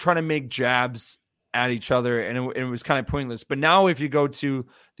like they were trying to make jabs at each other, and it was kind of pointless. But now, if you go to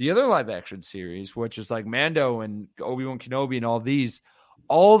the other live action series, which is like Mando and Obi-Wan Kenobi and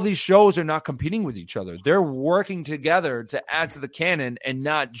all of these shows are not competing with each other. They're working together to add to the canon and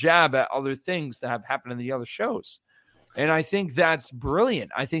not jab at other things that have happened in the other shows. And I think that's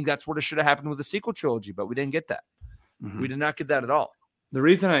brilliant. I think that's what it should have happened with the sequel trilogy, but we didn't get that. Mm-hmm. We did not get that at all. The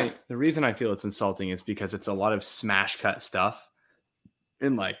reason I feel it's insulting is because it's a lot of smash cut stuff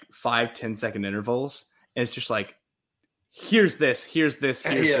in like 5-10 second intervals. And it's just like, here's this. Here's this.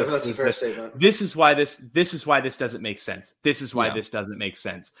 That's a fair statement. This is why this doesn't make sense. This is why this doesn't make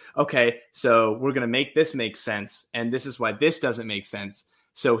sense. Okay, so we're gonna make this make sense, and this is why this doesn't make sense.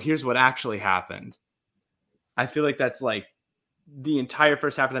 So here's what actually happened. I feel like that's like the entire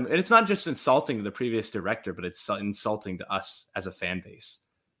first half of them, and it's not just insulting to the previous director, but it's insulting to us as a fan base.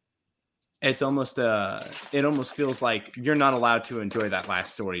 It's almost it almost feels like you're not allowed to enjoy that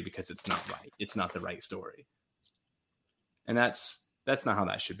last story because it's not right. It's not the right story. And that's not how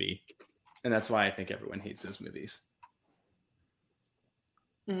that should be. And that's why I think everyone hates those movies.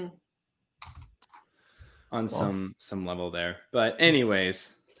 Mm-hmm. On some level there. But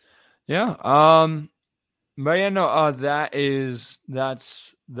anyways. Yeah. But yeah, no,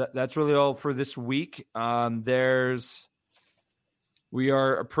 that's really all for this week. We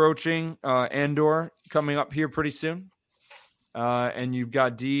are approaching Andor coming up here pretty soon. And you've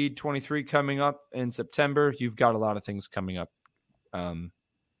got D23 coming up in September. You've got a lot of things coming up.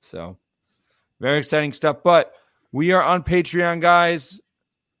 So very exciting stuff. But we are on Patreon, guys.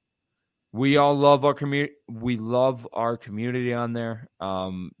 We all love our community. We love our community on there.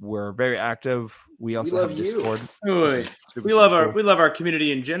 We're very active. We also have Discord. We love our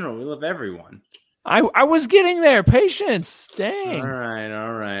community in general. We love everyone. I was getting there. Patience. Dang. All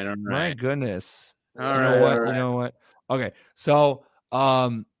right. My goodness. You know what? Okay. So,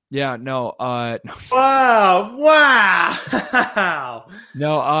 Wow.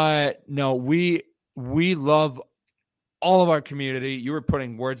 No, we love all of our community. You were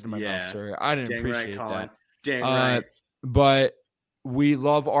putting words in my mouth, sir. I didn't appreciate that. Dang right. But we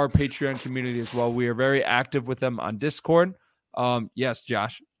love our Patreon community as well. We are very active with them on Discord. Yes,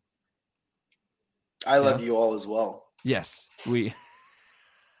 Josh. I love you all as well. Yes, we.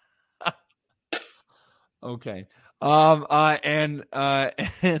 Okay. And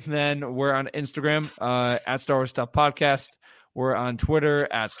then we're on Instagram at Star Wars Stuff Podcast. We're on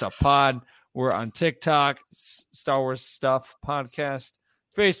Twitter at Stuff Pod. We're on TikTok, Star Wars Stuff Podcast.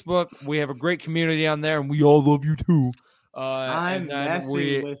 Facebook, we have a great community on there, and we all love you too. I'm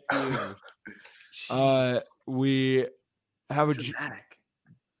messing with you. We have a dramatic.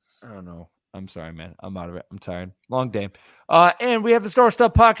 I don't know. I'm sorry, man. I'm out of it. I'm tired. Long day. And we have the Star Wars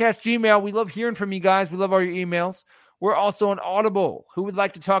Stuff Podcast Gmail. We love hearing from you guys. We love all your emails. We're also on Audible. Who would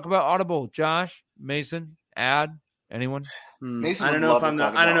like to talk about Audible? Josh, Mason, Ad, anyone? Mason, I don't know if I'm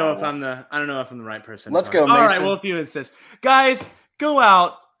the right person. Let's go, Mason. All right. Mason. Well, if you insist, guys, go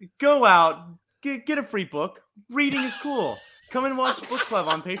out, get a free book. Reading is cool. Come and watch Book Club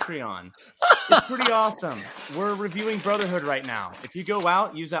on Patreon. It's pretty awesome. We're reviewing Brotherhood right now. If you go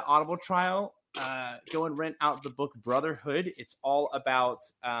out, use that Audible trial, go and rent out the book Brotherhood. It's all about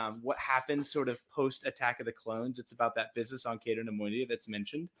what happens sort of post Attack of the Clones. It's about that business on Cato Neimoidia that's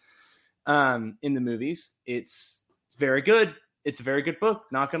mentioned in the movies. It's very good. It's a very good book.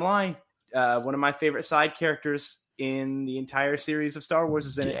 Not gonna lie. One of my favorite side characters in the entire series of Star Wars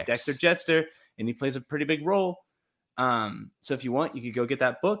is in it, Dexter Jettster, and he plays a pretty big role. So if you want, you could go get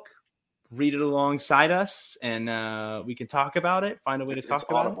that book, read it alongside us, and we can talk about it. Find a way to talk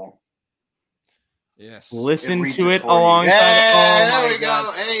about Audible. It. Yes. Listen to it alongside. There we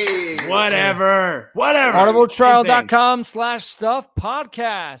go. Hey. Whatever. Audibletrial.com/stuff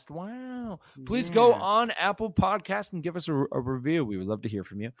podcast. Wow. Please go on Apple Podcast and give us a review. We would love to hear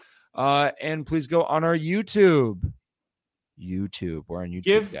from you. And please go on our YouTube. We're on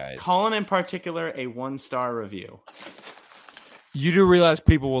YouTube, guys. Give Colin in particular a 1-star review. You do realize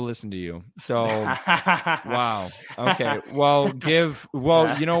people will listen to you. So, wow. Okay. Well,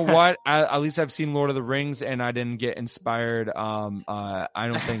 you know what? At least I've seen Lord of the Rings and I didn't get inspired. I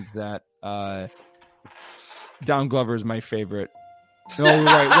don't think that Donald Glover is my favorite. No,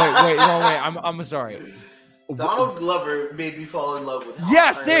 wait. I'm sorry. Donald Glover made me fall in love with Lando.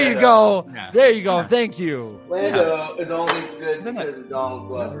 Yes, there you go. Yeah. There you go. Yeah. Thank you. Lando is only good because of Donald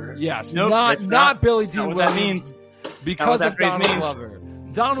Glover. Yes, nope, not Billy D. Williams. That means because of Donald Glover.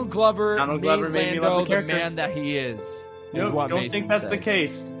 Donald Glover made Lando the man that he is. Don't think that's the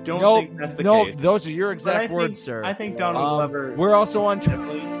case. Don't think that's the case. Those are your exact words, sir. I think Donald Glover. We're also on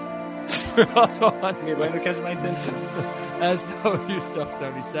We're also on Twitter. Catch my attention. As W Stuff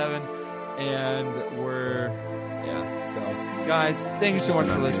 77. And so guys, thank you so much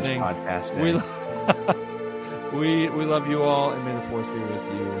for listening. We love you all, and may the force be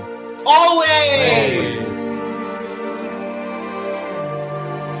with you always.